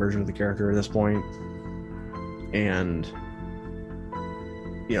iconic version of the character at this point, and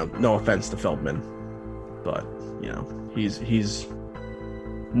no offense to Feldman, but he's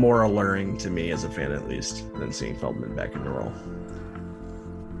more alluring to me as a fan, at least, than seeing Feldman back in the role.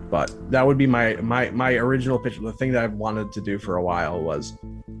 But that would be my original pitch. The thing that I've wanted to do for a while was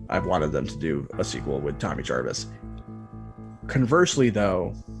I've wanted them to do a sequel with Tommy Jarvis. Conversely,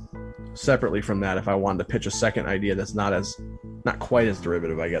 though, separately from that, if I wanted to pitch a second idea that's not quite as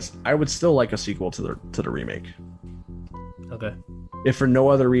derivative, I guess, I would still like a sequel to the remake. Okay. If for no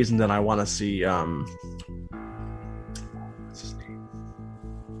other reason than I want to see what's his name?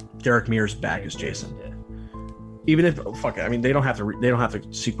 Derek Mears back as Jason. Yeah. Even if they don't have to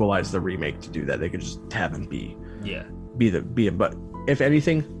sequelize the remake to do that. They could just have him be but if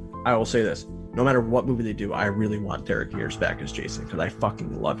anything, I will say this: no matter what movie they do, I really want Derek Mears back as Jason because I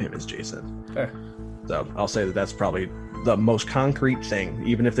fucking love him as Jason. Fair. So I'll say that's probably the most concrete thing.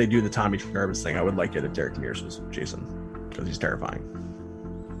 Even if they do the Tommy Jarvis thing, I would like it if Derek Mears was Jason because he's terrifying.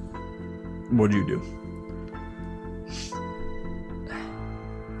 What'd you do?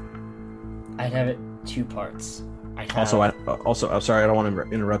 I'd have it 2 parts. Also, I'm sorry, I don't want to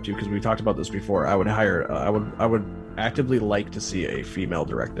interrupt you because we talked about this before. I would actively like to see a female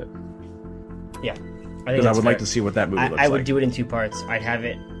direct it. Yeah, because I would like to see what that movie looks like. I would do it in 2 parts. I'd have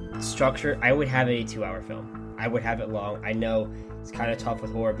it structured. I would have it a 2-hour film. I would have it long. I know it's kind of tough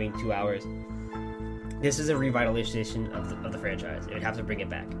with horror being 2 hours. This is a revitalization of the franchise. It would have to bring it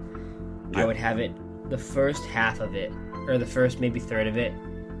back. Yeah. I would have it. The first half of it, or the first maybe third of it,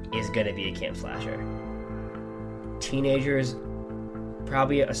 is going to be a camp slasher. Teenagers,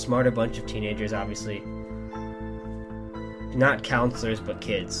 probably a smarter bunch of teenagers, obviously. Not counselors, but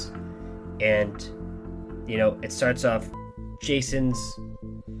kids. And, it starts off, Jason's...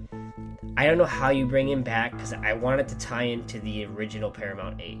 I don't know how you bring him back, because I want it to tie into the original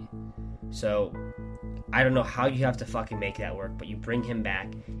Paramount 8. So, I don't know how you have to fucking make that work, but you bring him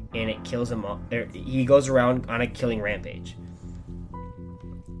back, and it kills him all. He goes around on a killing rampage.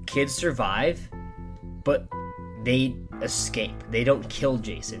 Kids survive, but they escape. They don't kill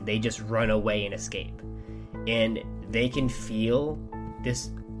Jason. They just run away and escape. And they can feel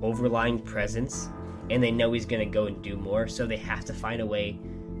this overlying presence, and they know he's going to go and do more, so they have to find a way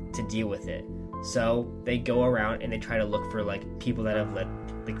to deal with it. So they go around and they try to look for people that have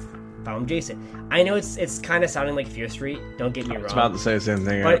found Jason. I know it's kind of sounding like Fear Street, don't get me wrong. I was about to say the same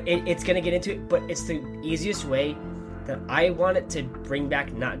thing. But it's going to get into it, but it's the easiest way that I want it to bring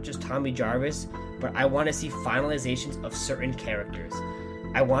back not just Tommy Jarvis, but I want to see finalizations of certain characters.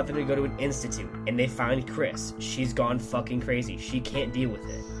 I want them to go to an institute, and they find Chris. She's gone fucking crazy. She can't deal with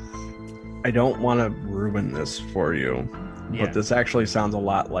it. I don't want to ruin this for you, but this actually sounds a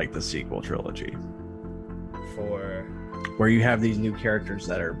lot like the sequel trilogy. Where you have these new characters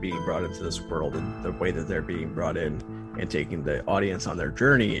that are being brought into this world, and the way that they're being brought in and taking the audience on their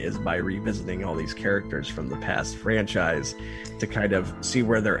journey is by revisiting all these characters from the past franchise to kind of see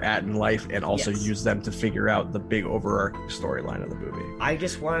where they're at in life and also use them to figure out the big overarching storyline of the movie. I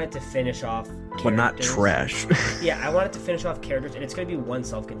just wanted to finish off characters. But not trash. Yeah, I wanted to finish off characters, and it's going to be one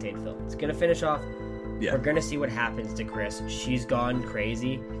self-contained film. It's going to finish off. We're going to see what happens to Chris. She's gone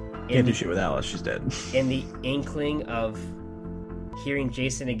crazy. Can't do shit with Alice. She's dead. In the inkling of hearing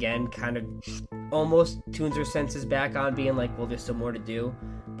Jason again kind of almost tunes her senses back on, being like, well, there's still more to do,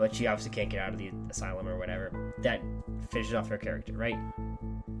 but she obviously can't get out of the asylum or whatever. That finishes off her character, right?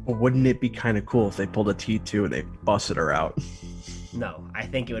 Well, wouldn't it be kind of cool if they pulled a T2 and they busted her out? No, I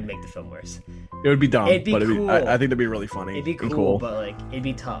think it would make the film worse. It would be dumb, it'd be but cool. I think it'd be really funny. It'd be cool, but it'd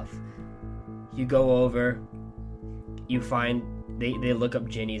be tough. You go over, you find, they look up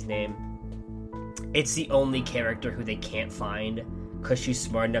Ginny's name. It's the only character who they can't find because she's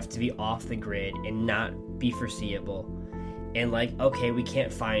smart enough to be off the grid and not be foreseeable. And okay, we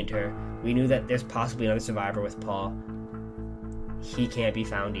can't find her. We knew that there's possibly another survivor with Paul. He can't be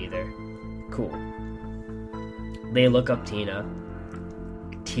found either. Cool. They look up Tina.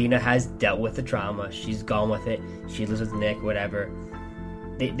 Tina has dealt with the trauma. She's gone with it. She lives with Nick, whatever.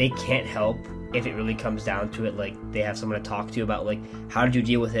 They can't help if it really comes down to it. They have someone to talk to about, how did you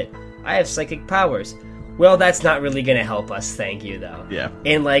deal with it? I have psychic powers. Well, that's not really going to help us, thank you, though. Yeah.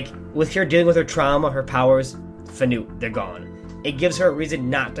 And, with her dealing with her trauma, her powers, Fanute, they're gone. It gives her a reason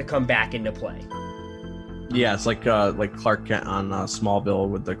not to come back into play. Yeah, it's like Clark Kent on Smallville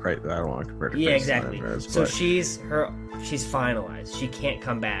with the I don't want to compare it to yeah, exactly. So she's finalized. She can't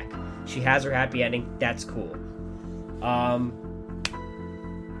come back. She has her happy ending. That's cool.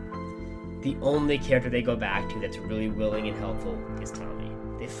 the only character they go back to that's really willing and helpful is Tommy.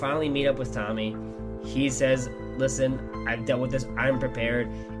 They finally meet up with Tommy. He says, listen, I've dealt with this, I'm prepared.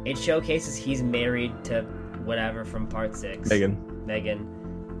 It showcases he's married to whatever from part 6.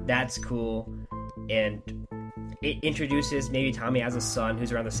 Megan. That's cool. And it introduces maybe Tommy has a son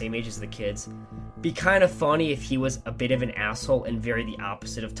who's around the same age as the kids. Be kind of funny if he was a bit of an asshole and very the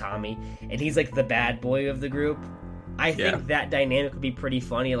opposite of Tommy, and he's like the bad boy of the group. I think that dynamic would be pretty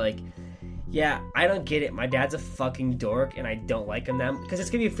funny. Like, yeah, I don't get it. My dad's a fucking dork, and I don't like him that because it's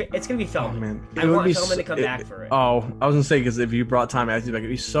gonna be Feldman. Oh, man. I want Feldman to come back for it. Oh, I was gonna say because if you brought Tommy back, it'd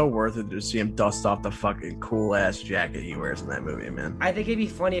be so worth it to see him dust off the fucking cool ass jacket he wears in that movie, man. I think it'd be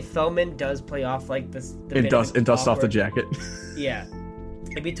funny if Feldman does play off like this. And dust off the jacket. Yeah,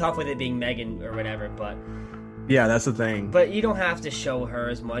 it'd be tough with it being Megan or whatever, but yeah, that's the thing. But you don't have to show her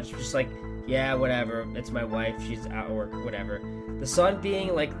as much. Just like, yeah, whatever. It's my wife. She's at work. Whatever. The son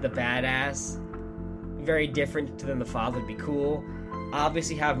being like the badass, very different than the father would be cool.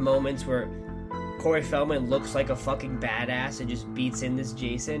 Obviously have moments where Corey Feldman looks like a fucking badass and just beats in this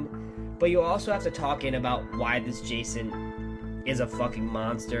Jason. But you also have to talk in about why this Jason is a fucking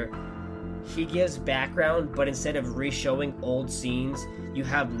monster. He gives background, but instead of re-showing old scenes, you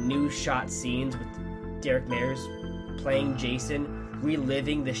have new shot scenes with Derek Mayers playing Jason,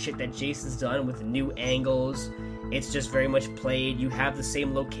 reliving the shit that Jason's done with new angles. It's just very much played. You have the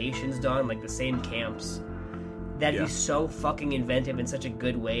same locations done, like the same camps. That'd be so fucking inventive in such a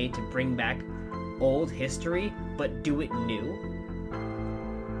good way to bring back old history, but do it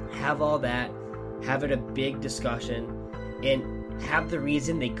new. Have all that, have it a big discussion, and have the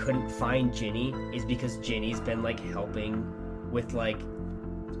reason they couldn't find Ginny is because Ginny's been like helping with like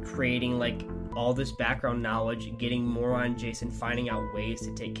creating like all this background knowledge, getting more on Jason, finding out ways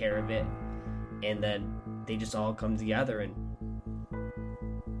to take care of it, and then they just all come together, and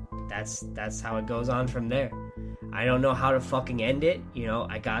that's how it goes on from there. I don't know how to fucking end it. You know,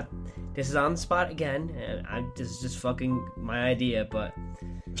 this is on the spot again, and this is just fucking my idea, but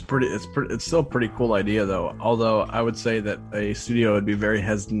it's still a pretty cool idea though. Although I would say that a studio would be very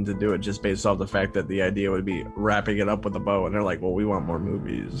hesitant to do it just based off the fact that the idea would be wrapping it up with a bow, and they're like, well, we want more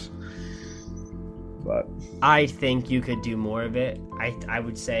movies. But I think you could do more of it. I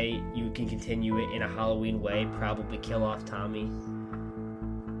would say you can continue it in a Halloween way. Probably kill off Tommy.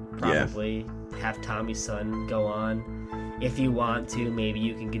 Probably have Tommy's son go on. If you want to, maybe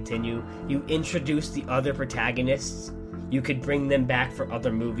you can continue. You introduce the other protagonists. You could bring them back for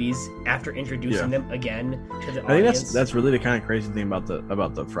other movies after introducing them again to the audience. I think that's really the kind of crazy thing about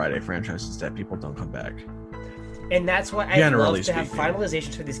the Friday franchise is that people don't come back. And that's why I love to have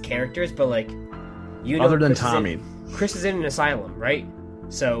finalizations for these characters, but like, you know, other than Tommy, Chris is in an asylum, right?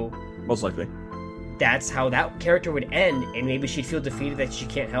 So most likely, that's how that character would end, and maybe she'd feel defeated that she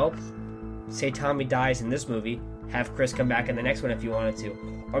can't help. Say Tommy dies in this movie, have Chris come back in the next one if you wanted to.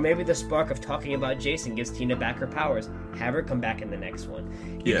 Or maybe the spark of talking about Jason gives Tina back her powers, have her come back in the next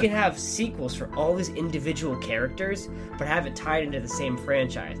one. You can have sequels for all these individual characters, but have it tied into the same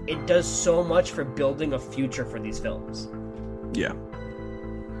franchise. It does so much for building a future for these films. Yeah.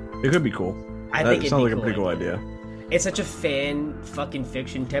 It could be cool. I think it sounds like a pretty cool idea. It's such a fan fucking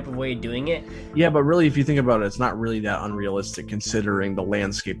fiction type of way of doing it. Yeah, but really, if you think about it, it's not really that unrealistic considering the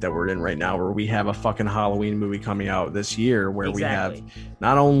landscape that we're in right now, where we have a fucking Halloween movie coming out this year where we have,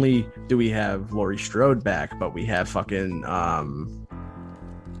 not only do we have Laurie Strode back, but we have fucking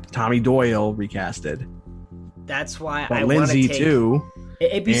Tommy Doyle recasted. That's why I want to take... too.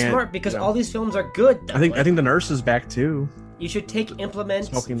 It'd be smart because all these films are good. Though. I think the Nurse is back too. You should take implements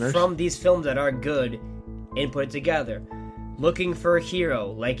from these films that are good and put it together. Looking for a hero,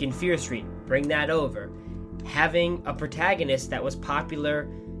 like in Fear Street, bring that over. Having a protagonist that was popular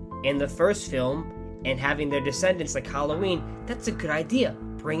in the first film and having their descendants like Halloween, that's a good idea.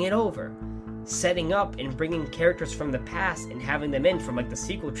 Bring it over. Setting up and bringing characters from the past and having them in from like the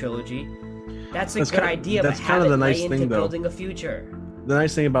sequel trilogy, that's a good idea. That's kind of the nice thing, though. Building a future. The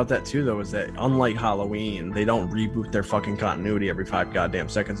nice thing about that too, though, is that unlike Halloween, they don't reboot their fucking continuity every 5 goddamn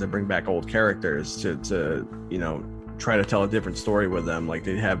seconds and bring back old characters to you know, try to tell a different story with them, like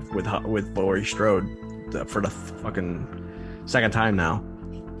they have with Laurie Strode for the fucking second time now.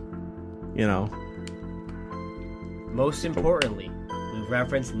 You know. Most importantly, we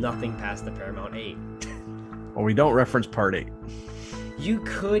reference nothing past the Paramount 8. Well, we don't reference Part 8. You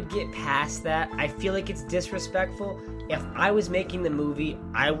could get past that. I feel like it's disrespectful. If I was making the movie,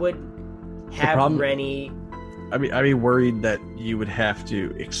 I would have Rennie... I'd be worried that you would have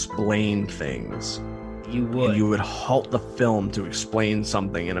to explain things. You would. And you would halt the film to explain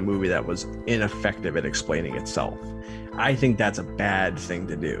something in a movie that was ineffective at explaining itself. I think that's a bad thing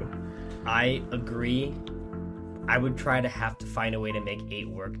to do. I agree. I would try to find a way to make 8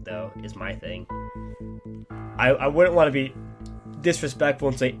 work, though, is my thing. I wouldn't want to be disrespectful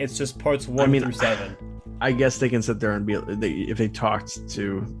and say it's just parts 1 through 7. I guess they can sit there and if they talked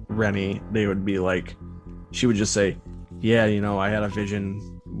to Rennie, they would be like, she would just say, yeah, I had a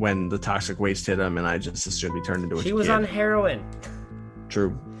vision when the toxic waste hit him, and I just assumed he turned into a kid. She was on heroin.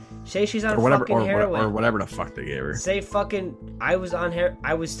 True. Say she's on fucking heroin. Or whatever the fuck they gave her. Say fucking, I was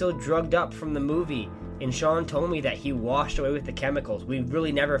still drugged up from the movie, and Sean told me that he washed away with the chemicals. We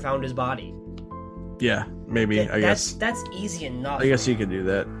really never found his body. Yeah, maybe. I guess that's easy enough. I guess you could do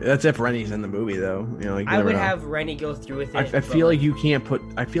that. That's if Rennie's in the movie, though. I would have Rennie go through with it. I feel like you can't put.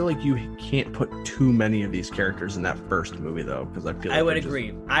 I feel like you can't put too many of these characters in that first movie, though, because I feel. Like I would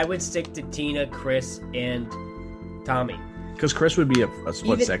agree. I would stick to Tina, Chris, and Tommy. Because Chris would be a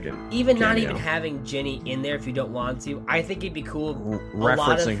split second. Even cameo. Not even having Ginny in there if you don't want to. I think it'd be cool.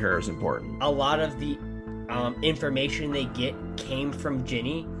 Referencing her is important. A lot of the information they get came from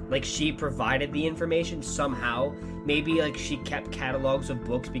Ginny. Like, she provided the information somehow. Maybe, like, she kept catalogs of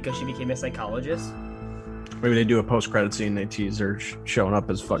books because she became a psychologist. Maybe they do a post-credit scene. They tease her showing up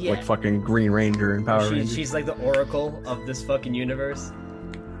as like fucking Green Ranger and Power Ranger. She's like the oracle of this fucking universe.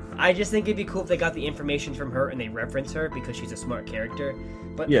 I just think it'd be cool if they got the information from her and they reference her because she's a smart character.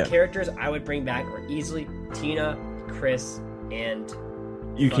 But the characters I would bring back are easily Tina, Chris, and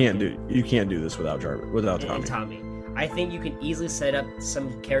you can't do this without Tommy. And Tommy. I think you can easily set up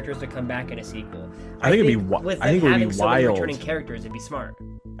some characters to come back in a sequel. I think it'd be wild. Returning characters, it'd be smart.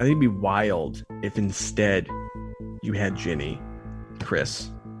 I think it'd be wild if instead you had Ginny,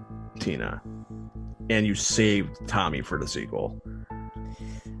 Chris, Tina, and you saved Tommy for the sequel.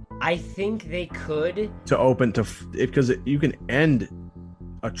 I think they could because you can end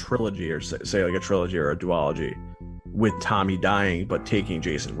a trilogy or say like a trilogy or a duology with Tommy dying but taking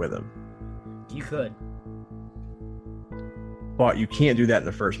Jason with him. You could. But you can't do that in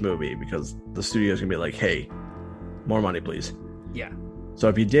the first movie because the studio's gonna be like, "Hey, more money, please." Yeah. So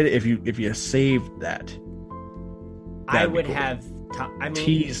if you did, if you saved that, I would cool. have.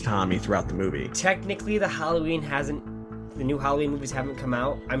 Tease Tommy throughout the movie. Technically, the new Halloween movies haven't come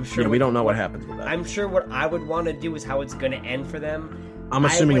out. I'm sure. Yeah, we don't know what happens with that. I'm sure what I would want to do is how it's gonna end for them. I'm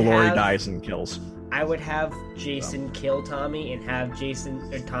assuming Laurie dies and kills. I would have Jason kill Tommy and have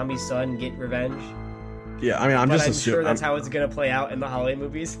Tommy's son get revenge. Yeah, I mean, I'm sure that's how it's gonna play out in the Halloween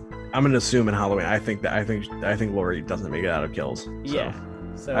movies. I'm gonna assume in Halloween. I think Laurie doesn't make it out of kills. So. Yeah.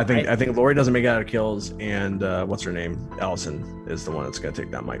 So I think Laurie doesn't make it out of kills, and what's her name? Allison is the one that's gonna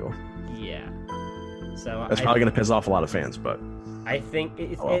take down Michael. Yeah. So that's probably gonna piss off a lot of fans, but I think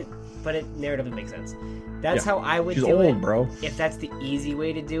it narratively makes sense. That's how I would do it. She's old, bro. If that's the easy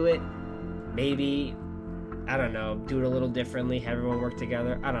way to do it, maybe. I don't know, do it a little differently, have everyone work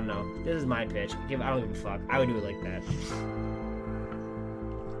together. I don't know. This is my pitch. I don't give a fuck. I would do it like that.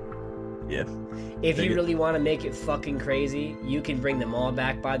 Yeah. If you really want to make it fucking crazy, you can bring them all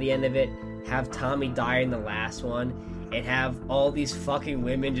back by the end of it, have Tommy die in the last one, and have all these fucking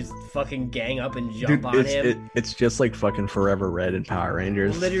women just fucking gang up and jump on him. It's just like fucking Forever Red and Power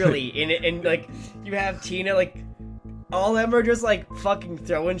Rangers. Literally. and like, you have Tina, like, all of them are just, like, fucking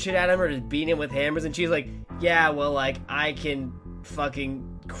throwing shit at him or just beating him with hammers, and she's like, yeah, well, like, I can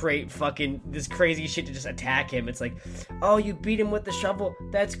fucking create fucking this crazy shit to just attack him. It's like, oh, you beat him with the shovel?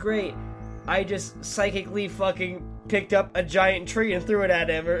 That's great. I just psychically fucking picked up a giant tree and threw it at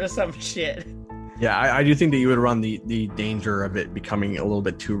him or some shit. Yeah, I do think that you would run the danger of it becoming a little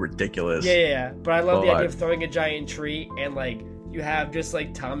bit too ridiculous. Yeah. But I love the idea of throwing a giant tree and, like, you have just,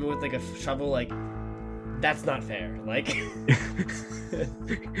 like, Tommy with, like, a shovel, like... That's not fair. Like,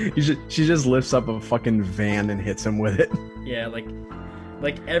 she just lifts up a fucking van and hits him with it. Yeah,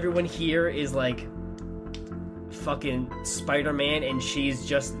 like everyone here is like fucking Spider-Man, and she's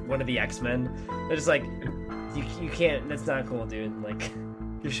just one of the X-Men. They're just like, you can't. That's not cool, dude. Like,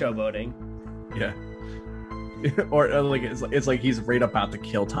 you're showboating. Yeah. or like it's like he's right about to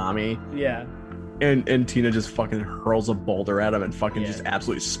kill Tommy. Yeah. And Tina just fucking hurls a boulder at him and fucking just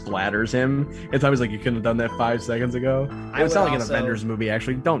absolutely splatters him. And Tommy's like, you couldn't have done that 5 seconds ago. It's not like an Avengers movie,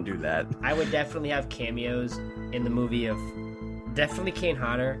 actually. Don't do that. I would definitely have cameos in the movie of definitely Kane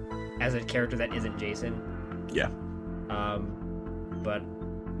Hodder as a character that isn't Jason. Yeah. But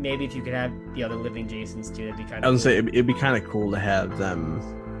maybe if you could have the other living Jasons too, that'd be kind of I was gonna say, it'd be kind of cool to have them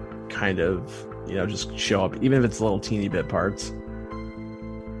kind of, just show up, even if it's little teeny bit parts.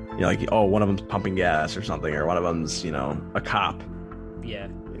 Like, oh, one of them's pumping gas or something, or one of them's, a cop. Yeah.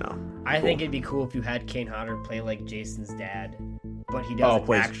 I think it'd be cool if you had Kane Hodder play, like, Jason's dad. but he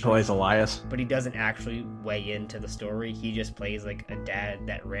doesn't plays Elias. But he doesn't actually weigh into the story. He just plays like a dad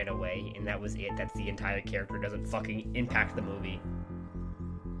that ran away, and that was it. That's the entire character. It doesn't fucking impact the movie.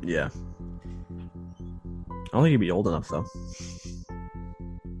 Yeah. I don't think he'd be old enough though.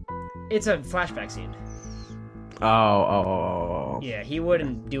 It's a flashback scene. Oh. Yeah, he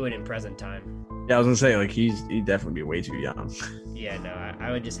wouldn't do it in present time. Yeah, I was gonna say like he'd definitely be way too young. Yeah, no,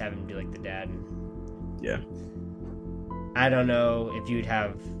 I would just have him do like the dad. Yeah. I don't know if you'd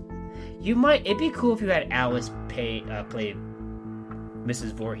have. You might. It'd be cool if you had Alice play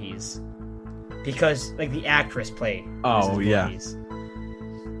Mrs. Voorhees, because like the actress played. Mrs. Voorhees.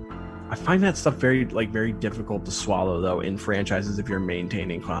 I find that stuff very difficult to swallow though in franchises if you're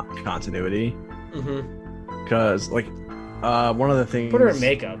maintaining continuity. Because like one of the things. Put her in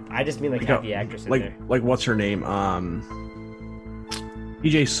makeup. I just mean like have the actress in there. Like what's her name?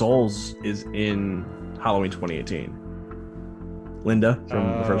 PJ Souls is in Halloween 2018. Linda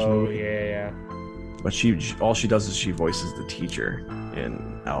from the first movie. Yeah. But all she does is she voices the teacher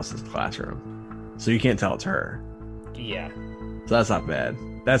in Alice's classroom, so you can't tell it's her. Yeah. So that's not bad.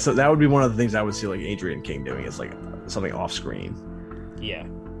 That would be one of the things I would see like Adrienne King doing is like something off screen. Yeah.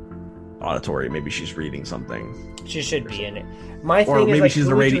 Auditory. Maybe she's reading something. She should be in it. Maybe she's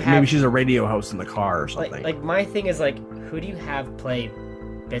a radio host in the car or something. Like my thing is like, who do you have play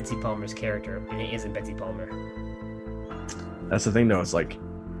Betsy Palmer's character, and it isn't Betsy Palmer? That's the thing, though. It's like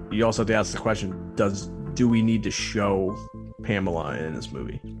you also have to ask the question: do we need to show Pamela in this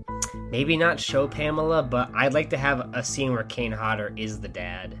movie? Maybe not show Pamela, but I'd like to have a scene where Kane Hodder is the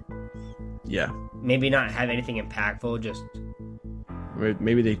dad. Yeah. Maybe not have anything impactful. Just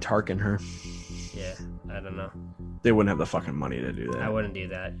maybe they Tarkin her. Yeah, I don't know. They wouldn't have the fucking money to do that. I wouldn't do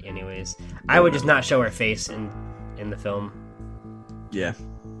that, anyways. I would just not show her face in the film. Yeah.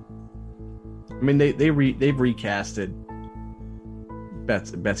 I mean, they've recasted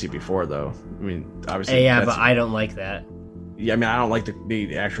Betsy before, though. I mean, obviously. Yeah, Betsy, but I don't like that. Yeah, I mean, I don't like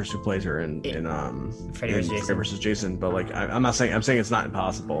the actress who plays her in Freddy vs. Jason, but like, I'm saying it's not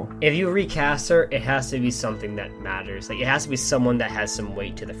impossible. If you recast her, it has to be something that matters. Like, it has to be someone that has some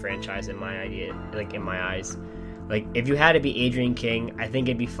weight to the franchise. In my eyes. Like, if you had to be Adrienne King, I think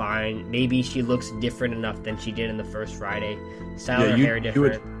it'd be fine. Maybe she looks different enough than she did in the first Friday. Style her hair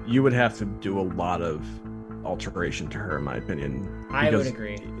different. You would have to do a lot of alteration to her, in my opinion. I would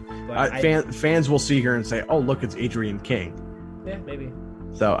agree. Fans will see her and say, "Oh, look, it's Adrienne King." Yeah, maybe.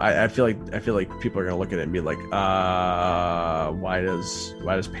 So I feel like people are gonna look at it and be like, why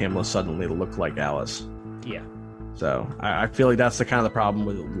does Pamela suddenly look like Alice? Yeah. So I feel like that's the kind of the problem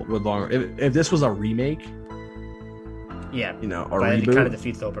with longer. If this was a remake. Yeah, a reboot. It kind of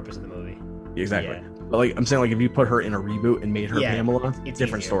defeats the whole purpose of the movie. Exactly. Yeah. But like I'm saying, like if you put her in a reboot and made her Pamela, it's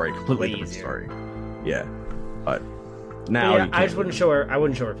different story, completely different story. Yeah, but now I just wouldn't show her. I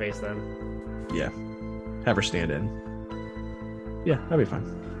wouldn't show her face then. Yeah, have her stand in. Yeah, that'd be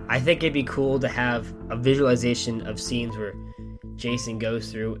fine. I think it'd be cool to have a visualization of scenes where Jason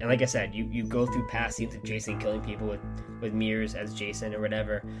goes through, and like I said, you go through past scenes of Jason killing people with mirrors as Jason or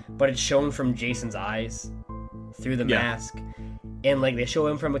whatever, but it's shown from Jason's eyes through the mask, and like they show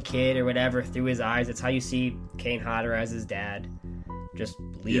him from a kid or whatever through his eyes. That's how you see Kane Hodder as his dad, just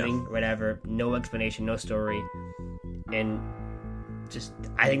leaving whatever, no explanation, no story, and just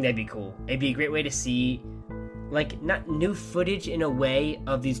I think that'd be cool. It'd be a great way to see, like, not new footage in a way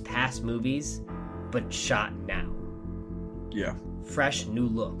of these past movies, but shot now. Yeah. Fresh, new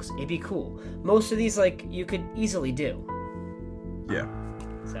looks. It'd be cool. Most of these, like, you could easily do. Yeah.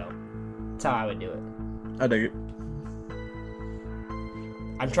 So, that's how I would do it. I dig it.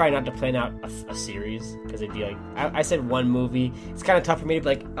 I'm trying not to plan out a series, because it'd be like, I said one movie. It's kind of tough for me to be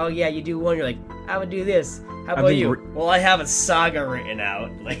like, oh yeah, you do one. You're like, I would do this. How about you? Well, I have a saga written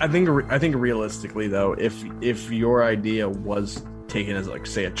out. Like, I think realistically though, if your idea was taken as like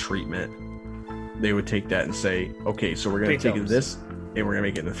say a treatment, they would take that and say, okay, so we're gonna take this and we're gonna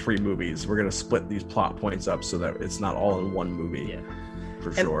make it into 3 movies. We're gonna split these plot points up so that it's not all in one movie. Yeah,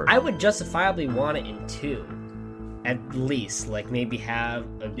 for sure. I would justifiably want it in 2. At least, like, maybe have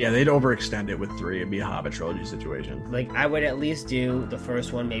they'd overextend it with 3. It'd be a Hobbit trilogy situation. Like, I would at least do the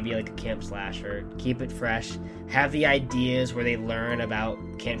first one, maybe like a camp slasher, keep it fresh, have the ideas where they learn about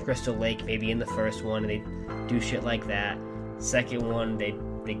Camp Crystal Lake, maybe in the first one, and they do shit like that. Second one, they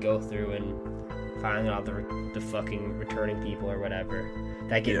go through and find out the fucking returning people or whatever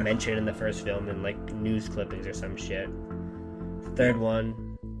that get mentioned in the first film in like news clippings or some shit. Third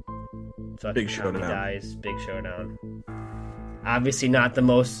one, big showdown. Dies, big showdown. Obviously not the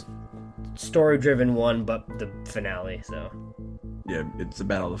most story-driven one, but the finale. So yeah, it's the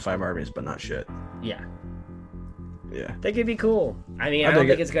Battle of the 5 Armies, but not shit. Yeah. Yeah. That could be cool. I mean, I don't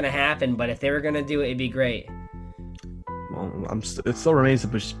think it's going to happen, but if they were going to do it, it'd be great. Well, it still remains to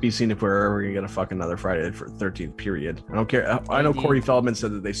be seen if we're ever going to get a fucking another Friday for 13th period. I don't care. I know Corey Feldman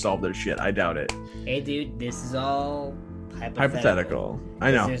said that they solved their shit. I doubt it. Hey, dude, this is all hypothetical.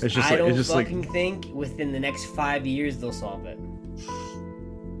 I know. It's just I don't think within the next 5 years they'll solve it.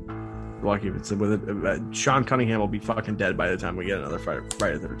 Lucky if it's with it. Sean Cunningham will be fucking dead by the time we get another Friday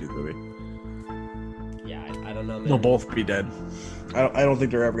the 13th movie. Yeah, I don't know, man. They'll both be dead. I don't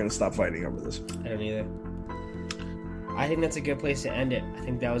think they're ever going to stop fighting over this. I don't either. I think that's a good place to end it. I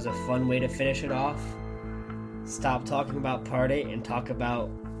think that was a fun way to finish it off. Stop talking about Part 8 and talk about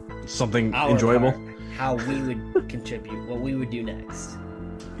something enjoyable. How we would contribute, what we would do next.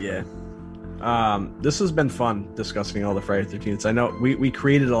 Yeah. This has been fun discussing all the Friday the 13th. I know we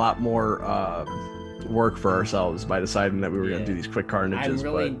created a lot more work for ourselves by deciding that we were going to do these quick carnages.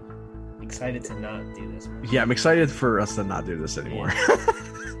 I'm really excited to not do this more. Yeah, I'm excited for us to not do this anymore. Yeah.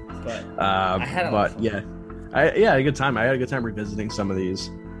 But I had a lot of fun. Yeah. I had a good time. I had a good time revisiting some of these.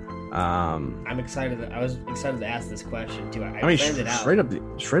 I'm excited. I was excited to ask this question too. I mean,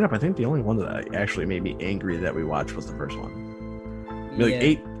 straight up, I think the only one that actually made me angry that we watched was the first one.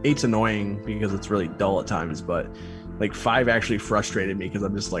 Like eight's annoying because it's really dull at times, but like 5 actually frustrated me because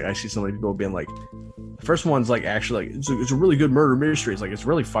I'm just like, I see so many people being like, the first one's like actually like it's a really good murder mystery. It's like it's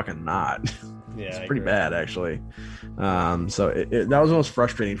really fucking not. Yeah, it's pretty bad actually. So that was the most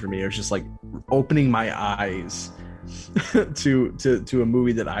frustrating for me. It was just like opening my eyes to a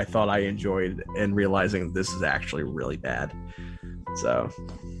movie that I thought I enjoyed and realizing this is actually really bad. So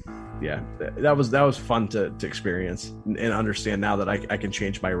yeah, that was fun to experience and understand now that I can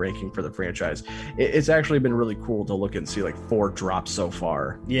change my ranking for the franchise. It's actually been really cool to look and see like 4 drops so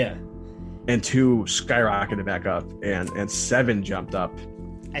far. Yeah. And 2 skyrocketed back up and 7 jumped up.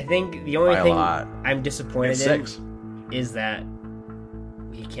 I think the only thing I'm disappointed in is that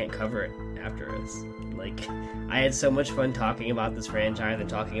he can't cover it after us. Like, I had so much fun talking about this franchise and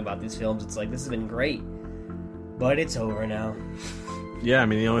talking about these films. It's like, this has been great, but it's over now. Yeah, I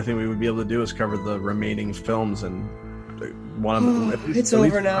mean, the only thing we would be able to do is cover the remaining films, and one of them. It's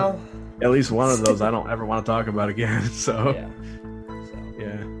over now. At least one of those I don't ever want to talk about again. So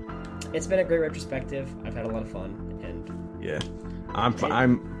yeah. It's been a great retrospective. I've had a lot of fun, and yeah,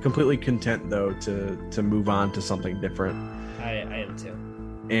 I'm completely content though to move on to something different. I am too.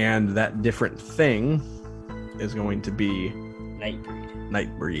 And that different thing is going to be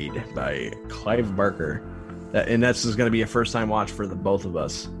Nightbreed by Clive Barker. And that's going to be a first time watch for the both of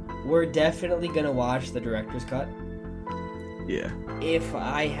us. We're definitely going to watch the director's cut. Yeah. If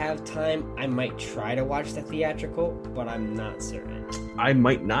I have time, I might try to watch the theatrical, but I'm not certain. I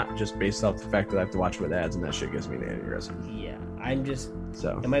might not, just based off the fact that I have to watch with ads and that shit gives me an aneurysm. Yeah,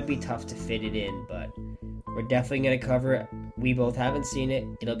 it might be tough to fit it in, but we're definitely going to cover it. We both haven't seen it.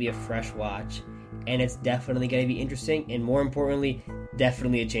 It'll be a fresh watch, and it's definitely going to be interesting, and more importantly,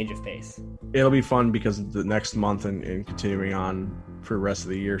 definitely a change of pace. It'll be fun because the next month and continuing on for the rest of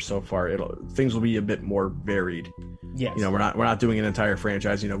the year so far, things will be a bit more varied. Yes. You know, we're not doing an entire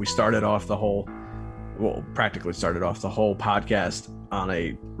franchise. You know, we practically started off the whole podcast on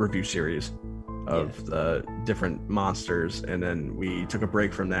a review series of the different monsters, and then we took a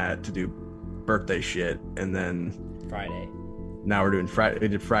break from that to do birthday shit, and then Friday. Now we're doing Friday. We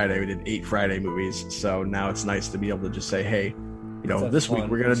did Friday. We did 8 Friday movies. So now it's nice to be able to just say, hey, you know, this week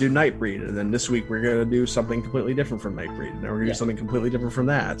we're going to do Nightbreed, and then this week we're going to do something completely different from Nightbreed, and then we're going to do something completely different from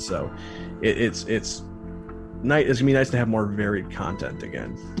that. So it's going to be nice to have more varied content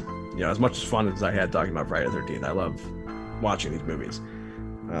again. You know, as much as fun as I had talking about Friday the 13th, I love watching these movies.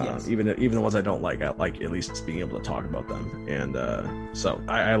 Even the ones I don't like, I like at least being able to talk about them. And so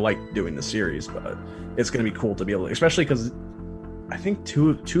I like doing the series, but it's going to be cool to be able to, especially because I think two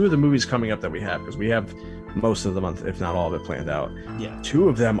of the movies coming up that we have, because we have most of the month, if not all of it, planned out. Yeah. 2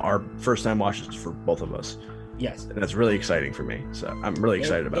 of them are first time watches for both of us. Yes. And that's really exciting for me. So I'm really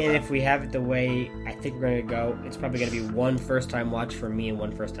excited about that. And if we have it the way I think we're going to go, it's probably going to be 1 first time watch for me and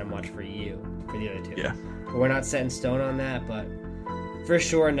 1 first time watch for you, for the other 2. Yeah. But we're not set in stone on that, but for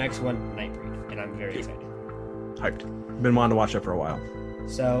sure, next one, Nightbreed. And I'm very excited. Hyped. Been wanting to watch that for a while.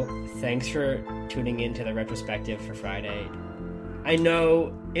 So thanks for tuning in to the retrospective for Friday. I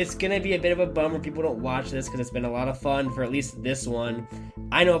know it's going to be a bit of a bummer people don't watch this because it's been a lot of fun for at least this one.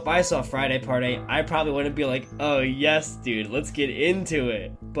 I know if I saw Friday Part 8, I probably wouldn't be like, oh, yes, dude, let's get into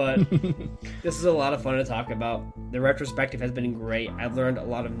it. But this is a lot of fun to talk about. The retrospective has been great. I've learned a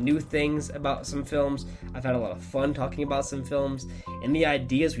lot of new things about some films. I've had a lot of fun talking about some films. And the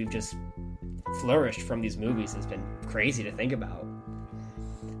ideas we've just flourished from these movies has been crazy to think about.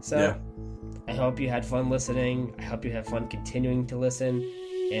 So, I hope you had fun listening. I hope you have fun continuing to listen.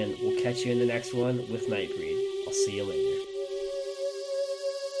 And we'll catch you in the next one with Nightbreed. I'll see you later.